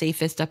would be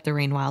safest up the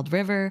Rainwild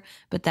River,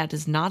 but that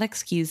does not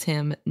excuse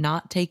him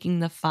not taking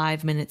the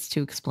 5 minutes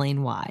to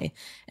explain why,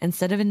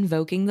 instead of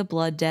invoking the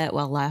blood debt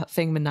while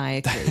laughing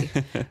maniacally.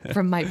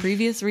 From my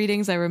previous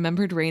readings, I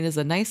remembered Rain as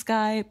a nice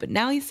guy, but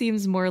now he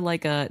seems more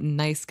like a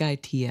nice guy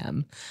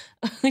TM.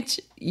 Which,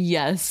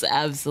 yes,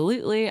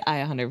 absolutely. I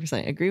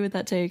 100% agree with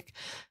that take,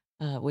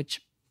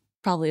 which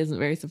probably isn't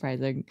very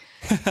surprising.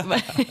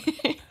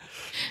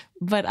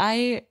 But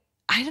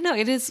I don't know.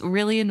 It is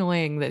really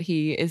annoying that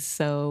he is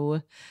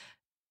so,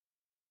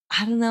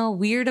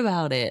 weird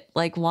about it.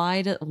 Like,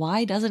 why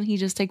doesn't he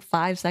just take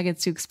 5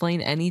 seconds to explain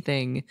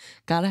anything?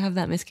 Gotta have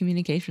that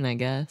miscommunication, I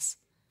guess.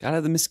 Gotta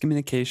have the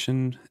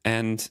miscommunication.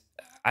 And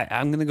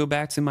I'm going to go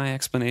back to my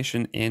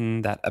explanation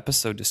in that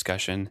episode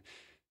discussion.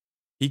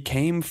 He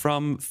came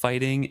from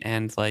fighting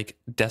and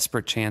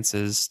desperate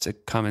chances to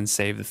come and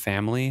save the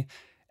family.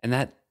 And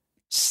that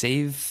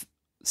save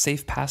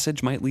safe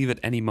passage might leave at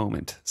any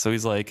moment. So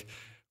he's like,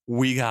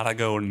 we gotta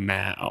go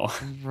now.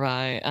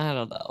 Right. I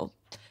don't know.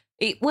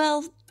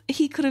 Well,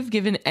 he could have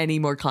given any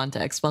more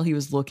context while he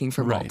was looking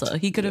for Right, Malta.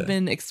 He could have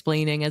been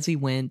explaining as he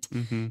went.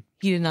 Mm-hmm.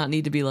 He did not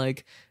need to be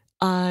like,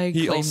 I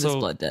claim this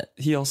blood debt.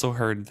 He also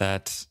heard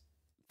that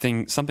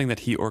something that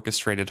he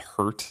orchestrated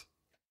hurt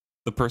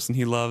the person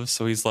he loves.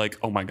 So he's like,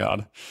 oh my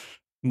God,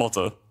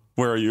 Malta,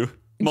 where are you?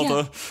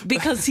 Malta. Yeah,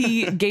 because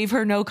he gave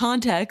her no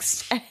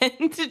context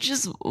and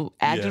just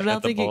acted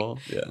without thinking.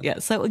 Yeah.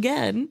 So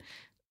again,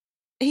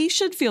 he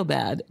should feel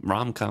bad.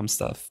 Rom-com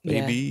stuff,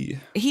 baby.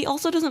 Yeah. He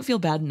also doesn't feel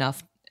bad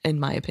enough, in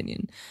my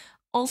opinion.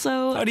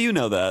 Also, how do you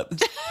know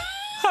that?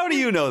 How do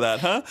you know that,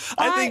 huh?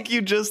 I think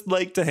you just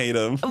like to hate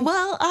him.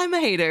 Well, I'm a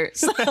hater.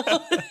 So.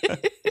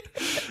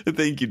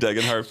 Thank you,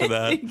 Degenhart, for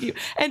that. Thank you.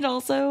 And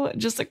also,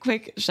 just a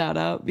quick shout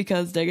out,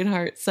 because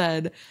Degenhart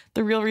said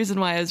the real reason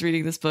why I was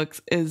reading this book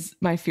is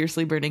my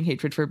fiercely burning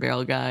hatred for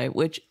Barrel Guy,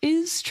 which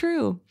is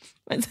true.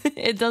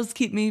 It does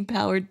keep me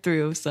powered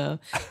through, so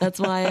that's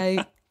why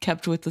I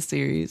kept with the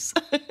series.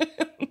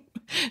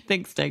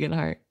 Thanks,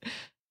 Degenhart.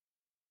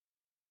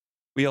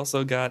 We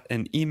also got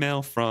an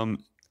email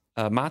from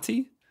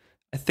Mati.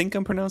 I think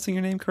I'm pronouncing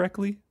your name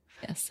correctly.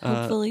 Yes,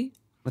 hopefully.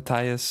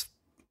 Matthias,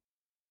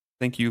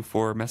 thank you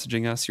for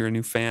messaging us. You're a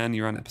new fan.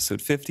 You're on episode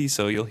 50,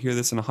 so you'll hear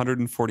this in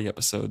 140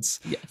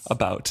 episodes. Yes.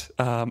 About.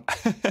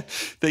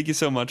 Thank you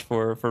so much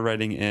for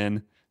writing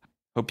in.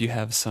 Hope you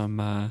have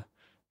some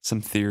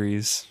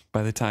theories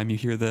by the time you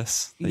hear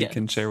this that you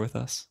can share with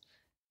us.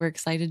 We're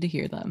excited to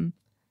hear them.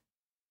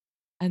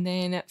 And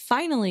then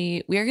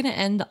finally, we are going to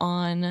end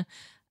on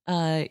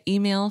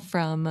email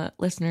from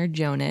listener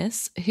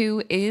Jonas,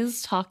 who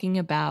is talking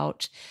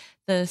about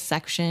the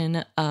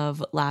section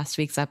of last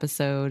week's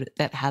episode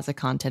that has a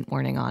content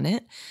warning on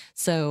it.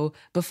 So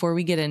before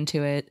we get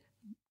into it,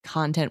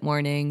 content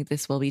warning,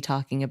 this will be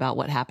talking about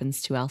what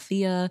happens to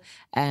Althea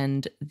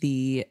and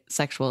the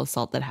sexual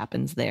assault that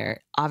happens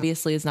there.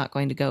 Obviously, it's not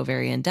going to go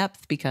very in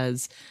depth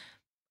because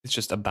it's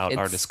just about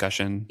our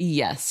discussion.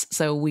 Yes.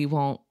 So we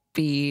won't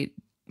be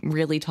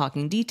really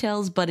talking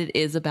details, but it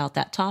is about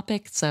that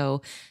topic.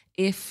 So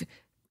if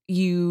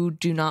you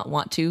do not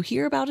want to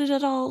hear about it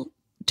at all,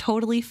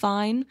 totally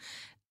fine.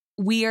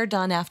 We are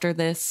done after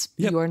this.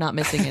 Yep. You are not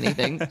missing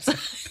anything.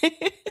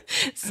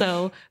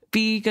 So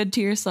be good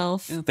to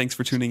yourself. Yeah, thanks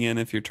for tuning in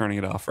if you're turning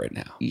it off right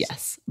now.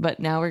 Yes. But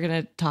now we're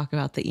going to talk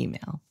about the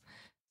email.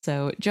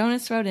 So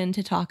Jonas wrote in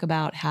to talk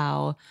about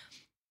how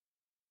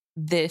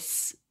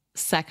this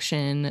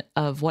section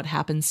of what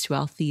happens to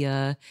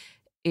Althea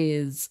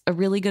is a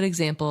really good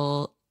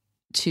example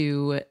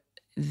to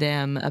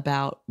them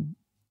about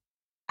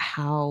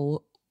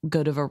how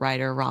good of a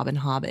writer Robin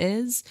Hobb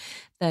is,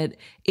 that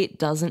it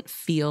doesn't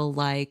feel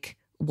like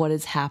what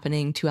is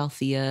happening to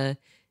Althea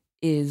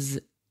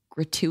is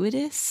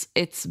gratuitous.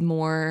 It's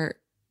more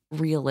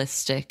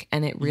realistic,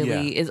 and it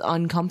really is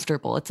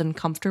uncomfortable. It's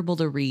uncomfortable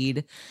to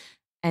read,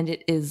 and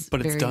it is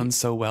it's done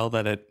so well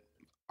that it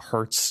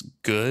hurts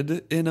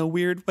good in a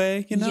weird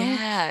way, you know?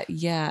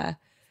 Yeah.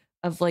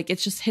 Of like,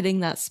 it's just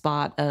hitting that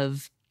spot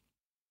of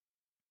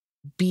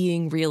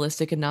being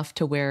realistic enough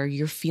to where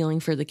you're feeling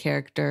for the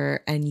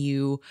character and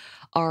you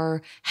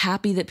are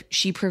happy that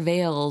she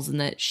prevails and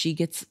that she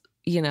gets,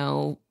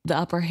 the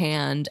upper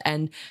hand.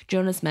 And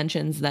Jonas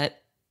mentions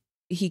that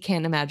he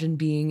can't imagine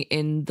being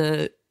in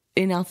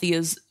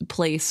Althea's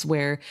place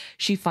where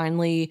she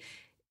finally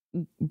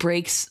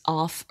breaks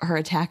off her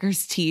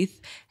attacker's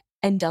teeth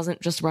and doesn't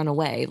just run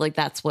away. Like,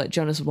 that's what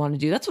Jonas would want to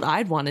do. That's what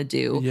I'd want to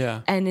do.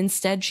 Yeah. And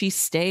instead she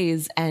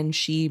stays and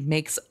she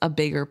makes a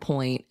bigger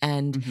point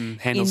and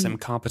handles him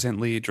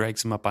competently,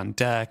 drags him up on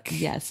deck.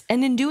 Yes.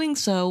 And in doing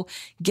so,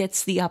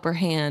 gets the upper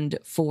hand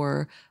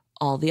for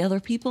all the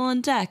other people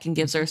on deck and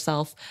gives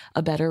herself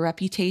a better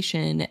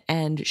reputation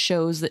and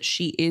shows that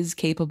she is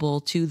capable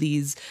to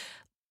these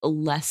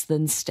less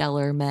than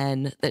stellar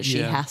men that she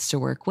has to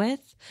work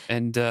with.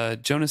 And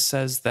Jonas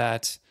says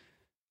that,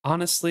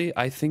 honestly,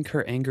 I think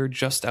her anger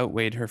just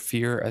outweighed her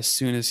fear as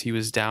soon as he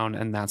was down,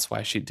 and that's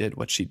why she did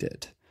what she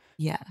did.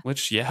 Yeah.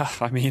 Which,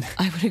 I mean...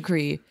 I would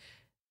agree.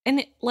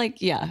 And,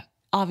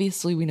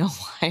 obviously we know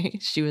why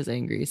she was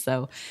angry,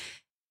 so...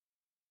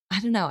 I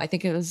don't know. I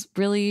think it was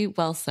really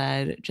well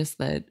said, just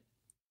that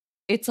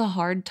it's a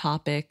hard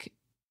topic,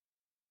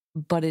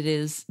 but it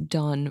is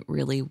done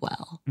really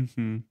well.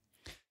 Mm-hmm.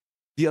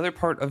 The other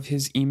part of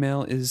his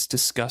email is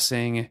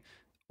discussing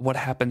what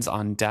happens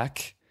on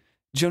deck.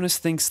 Jonas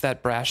thinks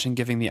that Brashen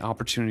giving the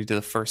opportunity to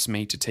the first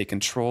mate to take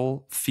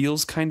control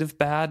feels kind of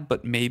bad,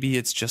 but maybe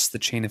it's just the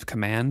chain of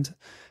command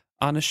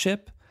on a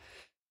ship.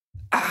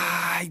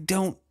 I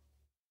don't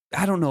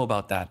know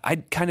about that. I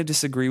kind of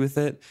disagree with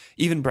it.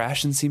 Even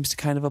Brashen seems to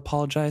kind of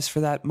apologize for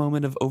that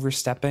moment of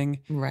overstepping.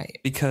 Right.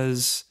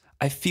 Because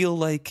I feel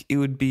like it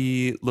would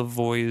be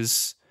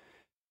Lavoie's...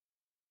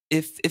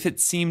 If it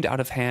seemed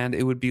out of hand,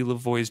 it would be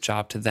Lavoie's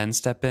job to then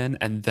step in,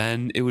 and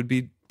then it would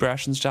be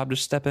Brashen's job to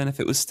step in if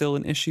it was still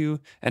an issue,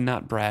 and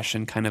not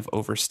Brashen kind of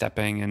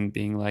overstepping and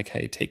being like,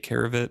 hey, take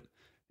care of it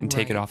and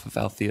take it off of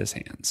Althea's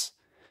hands.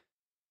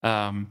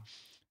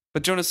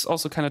 But Jonas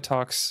also kind of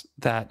talks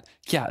that,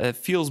 yeah, it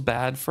feels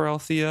bad for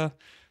Althea,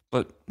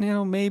 but,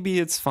 maybe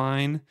it's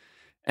fine.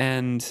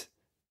 And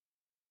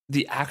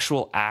the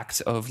actual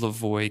act of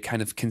Lavoy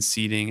kind of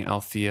conceding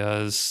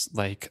Althea's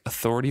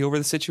authority over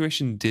the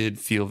situation did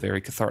feel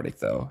very cathartic,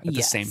 though, at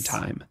the same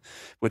time,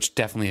 which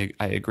definitely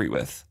I agree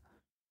with.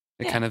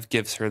 It kind of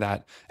gives her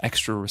that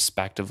extra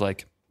respect of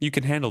you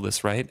can handle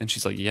this, right? And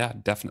she's like, yeah,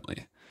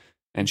 definitely.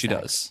 And she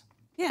does.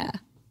 Yeah.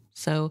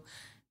 So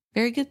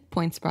very good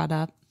points brought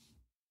up.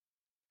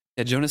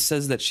 Yeah, Jonas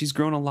says that she's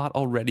grown a lot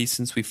already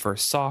since we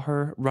first saw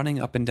her,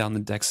 running up and down the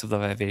decks of the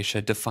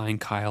Vivacia, defying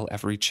Kyle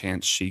every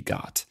chance she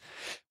got.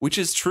 Which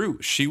is true.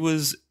 She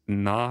was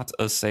not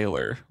a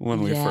sailor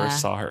when we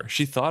first saw her.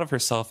 She thought of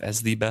herself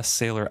as the best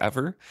sailor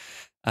ever.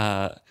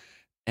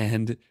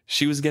 And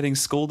she was getting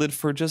scolded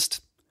for just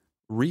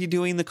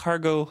redoing the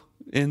cargo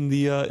in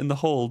the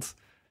hold,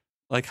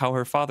 like how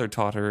her father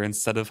taught her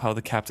instead of how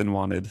the captain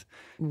wanted.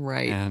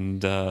 Right.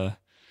 And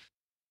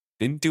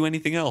didn't do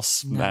anything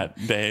else that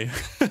day.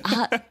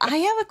 I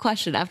have a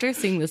question. After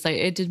seeing this,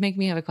 it did make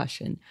me have a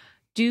question.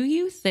 Do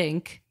you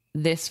think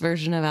this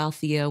version of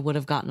Althea would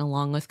have gotten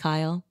along with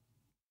Kyle?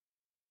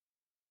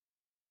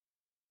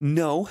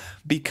 No,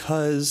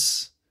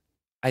 because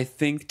I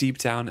think deep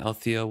down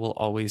Althea will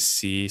always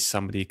see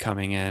somebody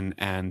coming in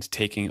and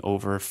taking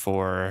over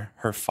for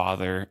her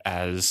father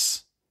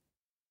as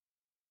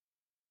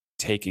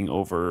taking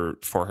over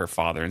for her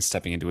father and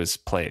stepping into his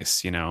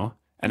place,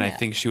 And I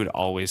think she would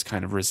always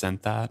kind of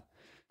resent that.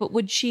 But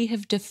would she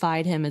have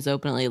defied him as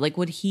openly?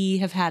 Would he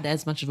have had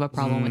as much of a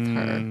problem with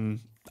her?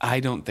 I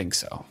don't think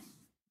so.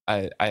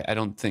 I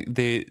don't think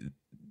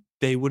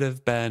they would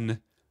have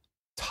been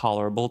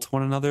tolerable to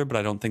one another, but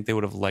I don't think they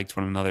would have liked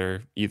one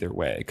another either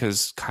way,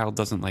 because Kyle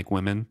doesn't like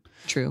women.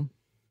 True.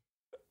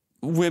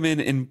 Women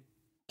in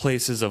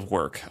places of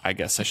work, I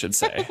guess I should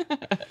say.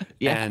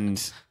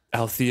 And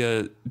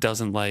Althea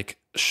doesn't like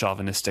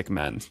chauvinistic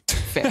men.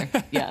 Fair,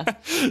 yeah.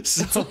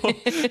 So,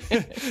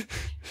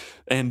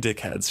 and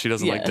dickheads. She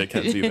doesn't like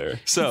dickheads either.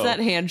 So it's that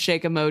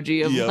handshake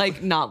emoji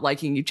of not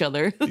liking each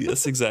other.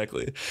 Yes,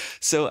 exactly.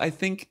 So I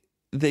think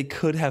they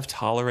could have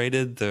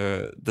tolerated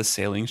the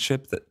sailing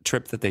trip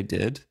that they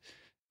did,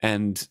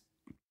 and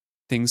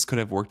things could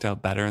have worked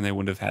out better, and they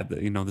wouldn't have had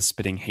the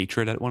spitting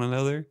hatred at one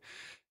another,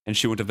 and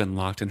she would have been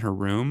locked in her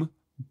room.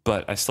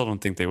 But I still don't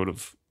think they would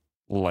have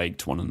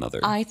liked one another.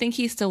 I think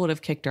he still would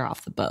have kicked her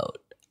off the boat.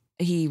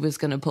 He was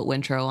going to put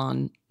Wintrow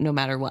on no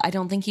matter what. I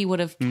don't think he would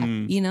have kept,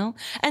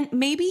 and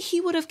maybe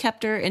he would have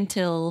kept her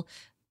until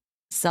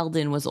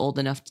Selden was old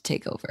enough to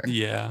take over.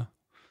 Yeah.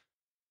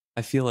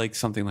 I feel like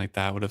something like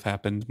that would have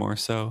happened more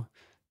so,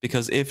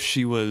 because if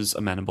she was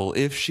amenable,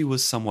 if she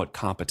was somewhat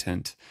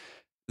competent,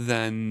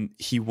 then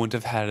he wouldn't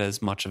have had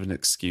as much of an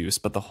excuse.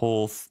 But the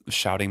whole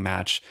shouting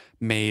match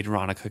made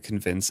Ronica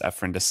convince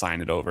Ephraim to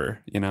sign it over,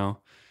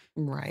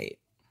 Right.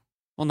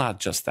 Well, not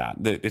just that.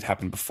 It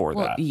happened before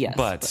that. Yes,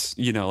 but,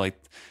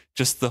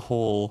 just the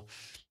whole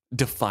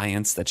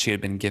defiance that she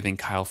had been giving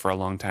Kyle for a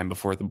long time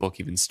before the book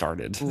even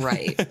started.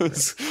 Right. It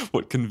was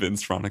what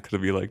convinced Ronica to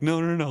be like,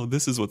 no,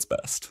 this is what's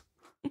best.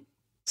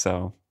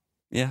 So,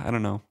 yeah, I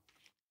don't know.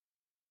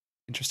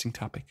 Interesting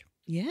topic.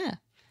 Yeah.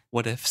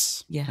 What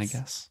ifs, yes. I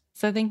guess.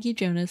 So thank you,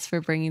 Jonas, for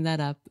bringing that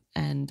up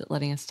and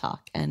letting us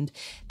talk. And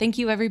thank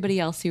you, everybody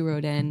else who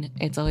wrote in.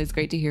 It's always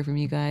great to hear from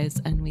you guys.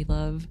 And we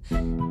love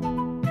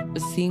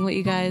seeing what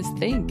you guys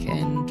think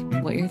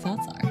and what your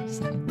thoughts are.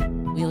 So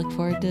we look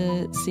forward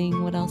to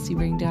seeing what else you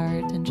bring to our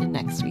attention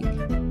next week.